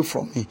them away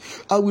from me.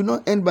 I will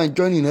not end my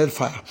journey in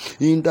hellfire.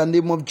 In the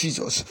name of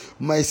Jesus,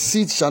 my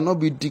seat shall not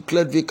be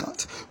declared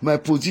vacant. My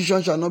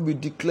position shall not be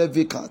declared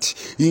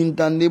vacant. In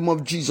the name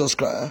of Jesus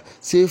Christ.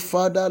 Say,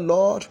 Father,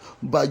 Lord,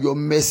 by your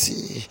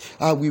mercy,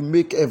 I will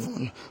make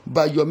heaven.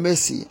 By your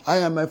mercy, I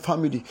and my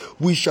family,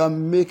 we shall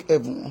make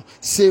heaven.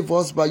 Save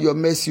us by your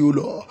mercy, O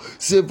Lord.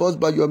 Save us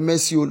by your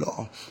mercy, O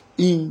Lord.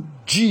 In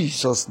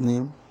Jesus'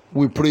 name,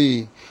 we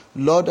pray.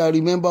 Lord, I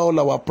remember all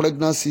our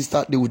pregnant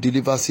sisters, they will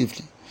deliver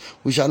safely.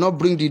 We shall not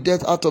bring the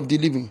dead out of the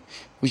living.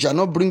 We shall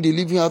not bring the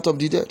living out of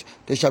the dead.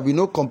 There shall be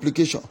no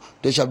complication.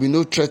 There shall be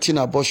no threatened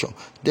abortion.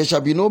 There shall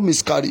be no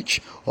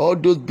miscarriage. All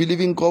those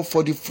believing God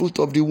for the fruit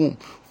of the womb,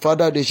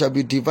 Father, there shall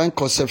be divine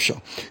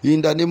conception.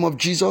 In the name of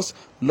Jesus,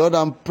 Lord,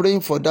 I'm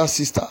praying for that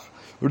sister.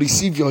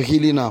 Receive your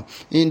healing now.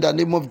 In the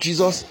name of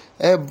Jesus,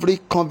 every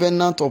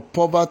covenant of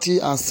poverty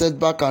and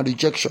setback and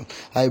rejection,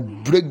 I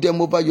break them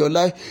over your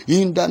life.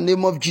 In the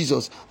name of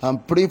Jesus, I'm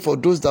praying for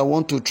those that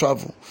want to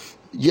travel.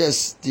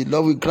 Yes, the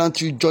Lord will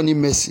grant you journey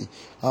mercy.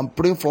 I'm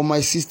praying for my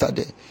sister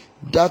there.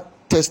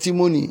 That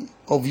testimony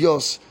of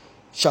yours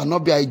shall not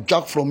be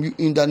hijacked from you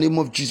in the name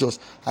of Jesus.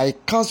 I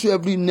cancel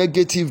every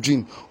negative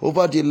dream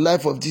over the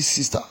life of this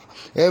sister.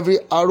 Every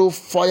arrow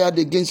fired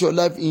against your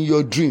life in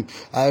your dream,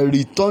 I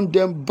return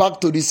them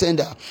back to the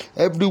sender.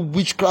 Every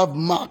witchcraft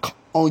mark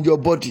on your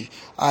body,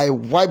 I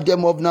wipe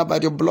them off now by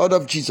the blood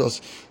of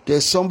Jesus.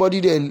 There's somebody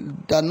there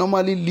that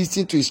normally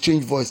listens to a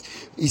strange voice.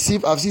 It's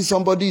if I've seen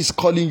somebody is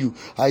calling you.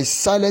 I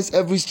silence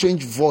every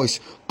strange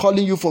voice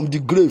calling you from the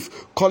grave,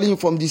 calling you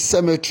from the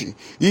cemetery.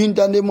 In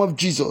the name of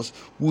Jesus,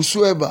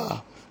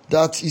 whosoever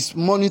that is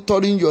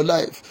monitoring your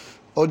life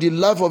or the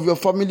life of your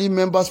family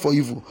members for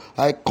evil,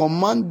 I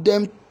command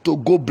them to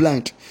go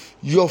blind.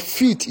 Your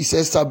feet is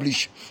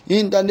established.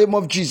 In the name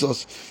of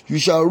Jesus, you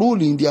shall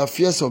rule in the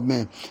affairs of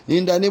men.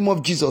 In the name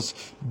of Jesus,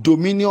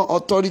 dominion,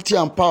 authority,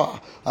 and power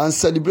and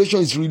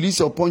celebration is released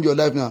upon your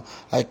life now.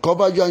 I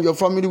cover you and your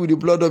family with the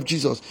blood of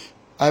Jesus.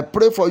 I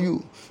pray for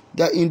you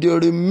that in the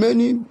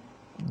remaining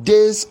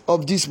days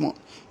of this month,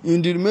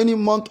 in the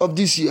remaining month of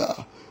this year,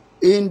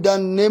 in the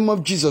name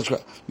of Jesus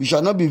Christ, you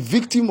shall not be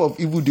victim of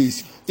evil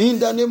days. In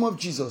the name of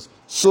Jesus,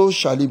 so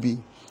shall it be.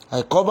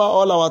 I cover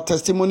all our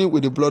testimony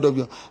with the blood of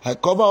Jesus. I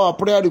cover our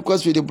prayer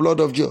requests with the blood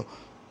of Jesus.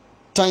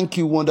 Thank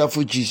you,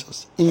 wonderful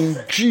Jesus. In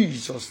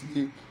Jesus'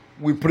 name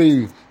we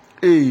pray.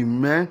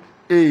 Amen.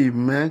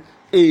 Amen.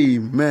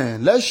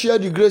 Amen. Let's share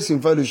the grace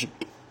in fellowship.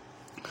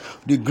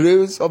 The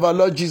grace of our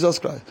Lord Jesus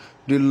Christ,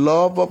 the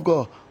love of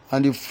God,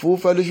 and the full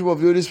fellowship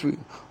of the Holy Spirit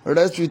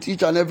rest with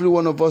each and every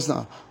one of us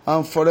now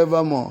and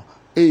forevermore.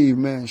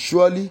 Amen.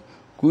 Surely,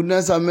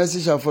 goodness and mercy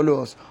shall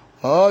follow us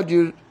all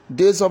the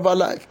days of our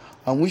life,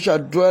 and we shall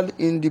dwell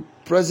in the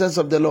presence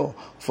of the Lord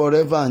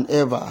forever and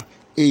ever.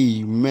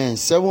 Amen.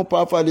 7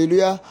 powerful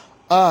hallelujah.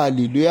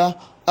 Hallelujah.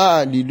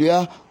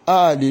 Hallelujah.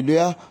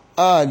 Hallelujah.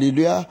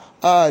 Hallelujah.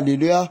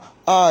 Hallelujah.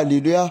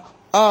 Hallelujah.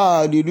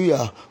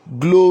 Hallelujah.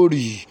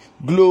 Glory.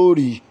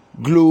 Glory.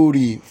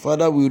 Glory.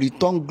 Father, we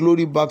return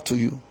glory back to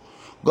you.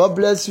 God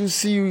bless you.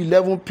 See you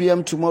 11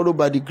 p.m. tomorrow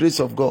by the grace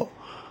of God.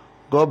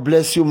 God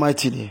bless you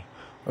mightily.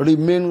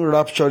 Remain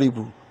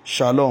rapturable.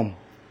 Shalom.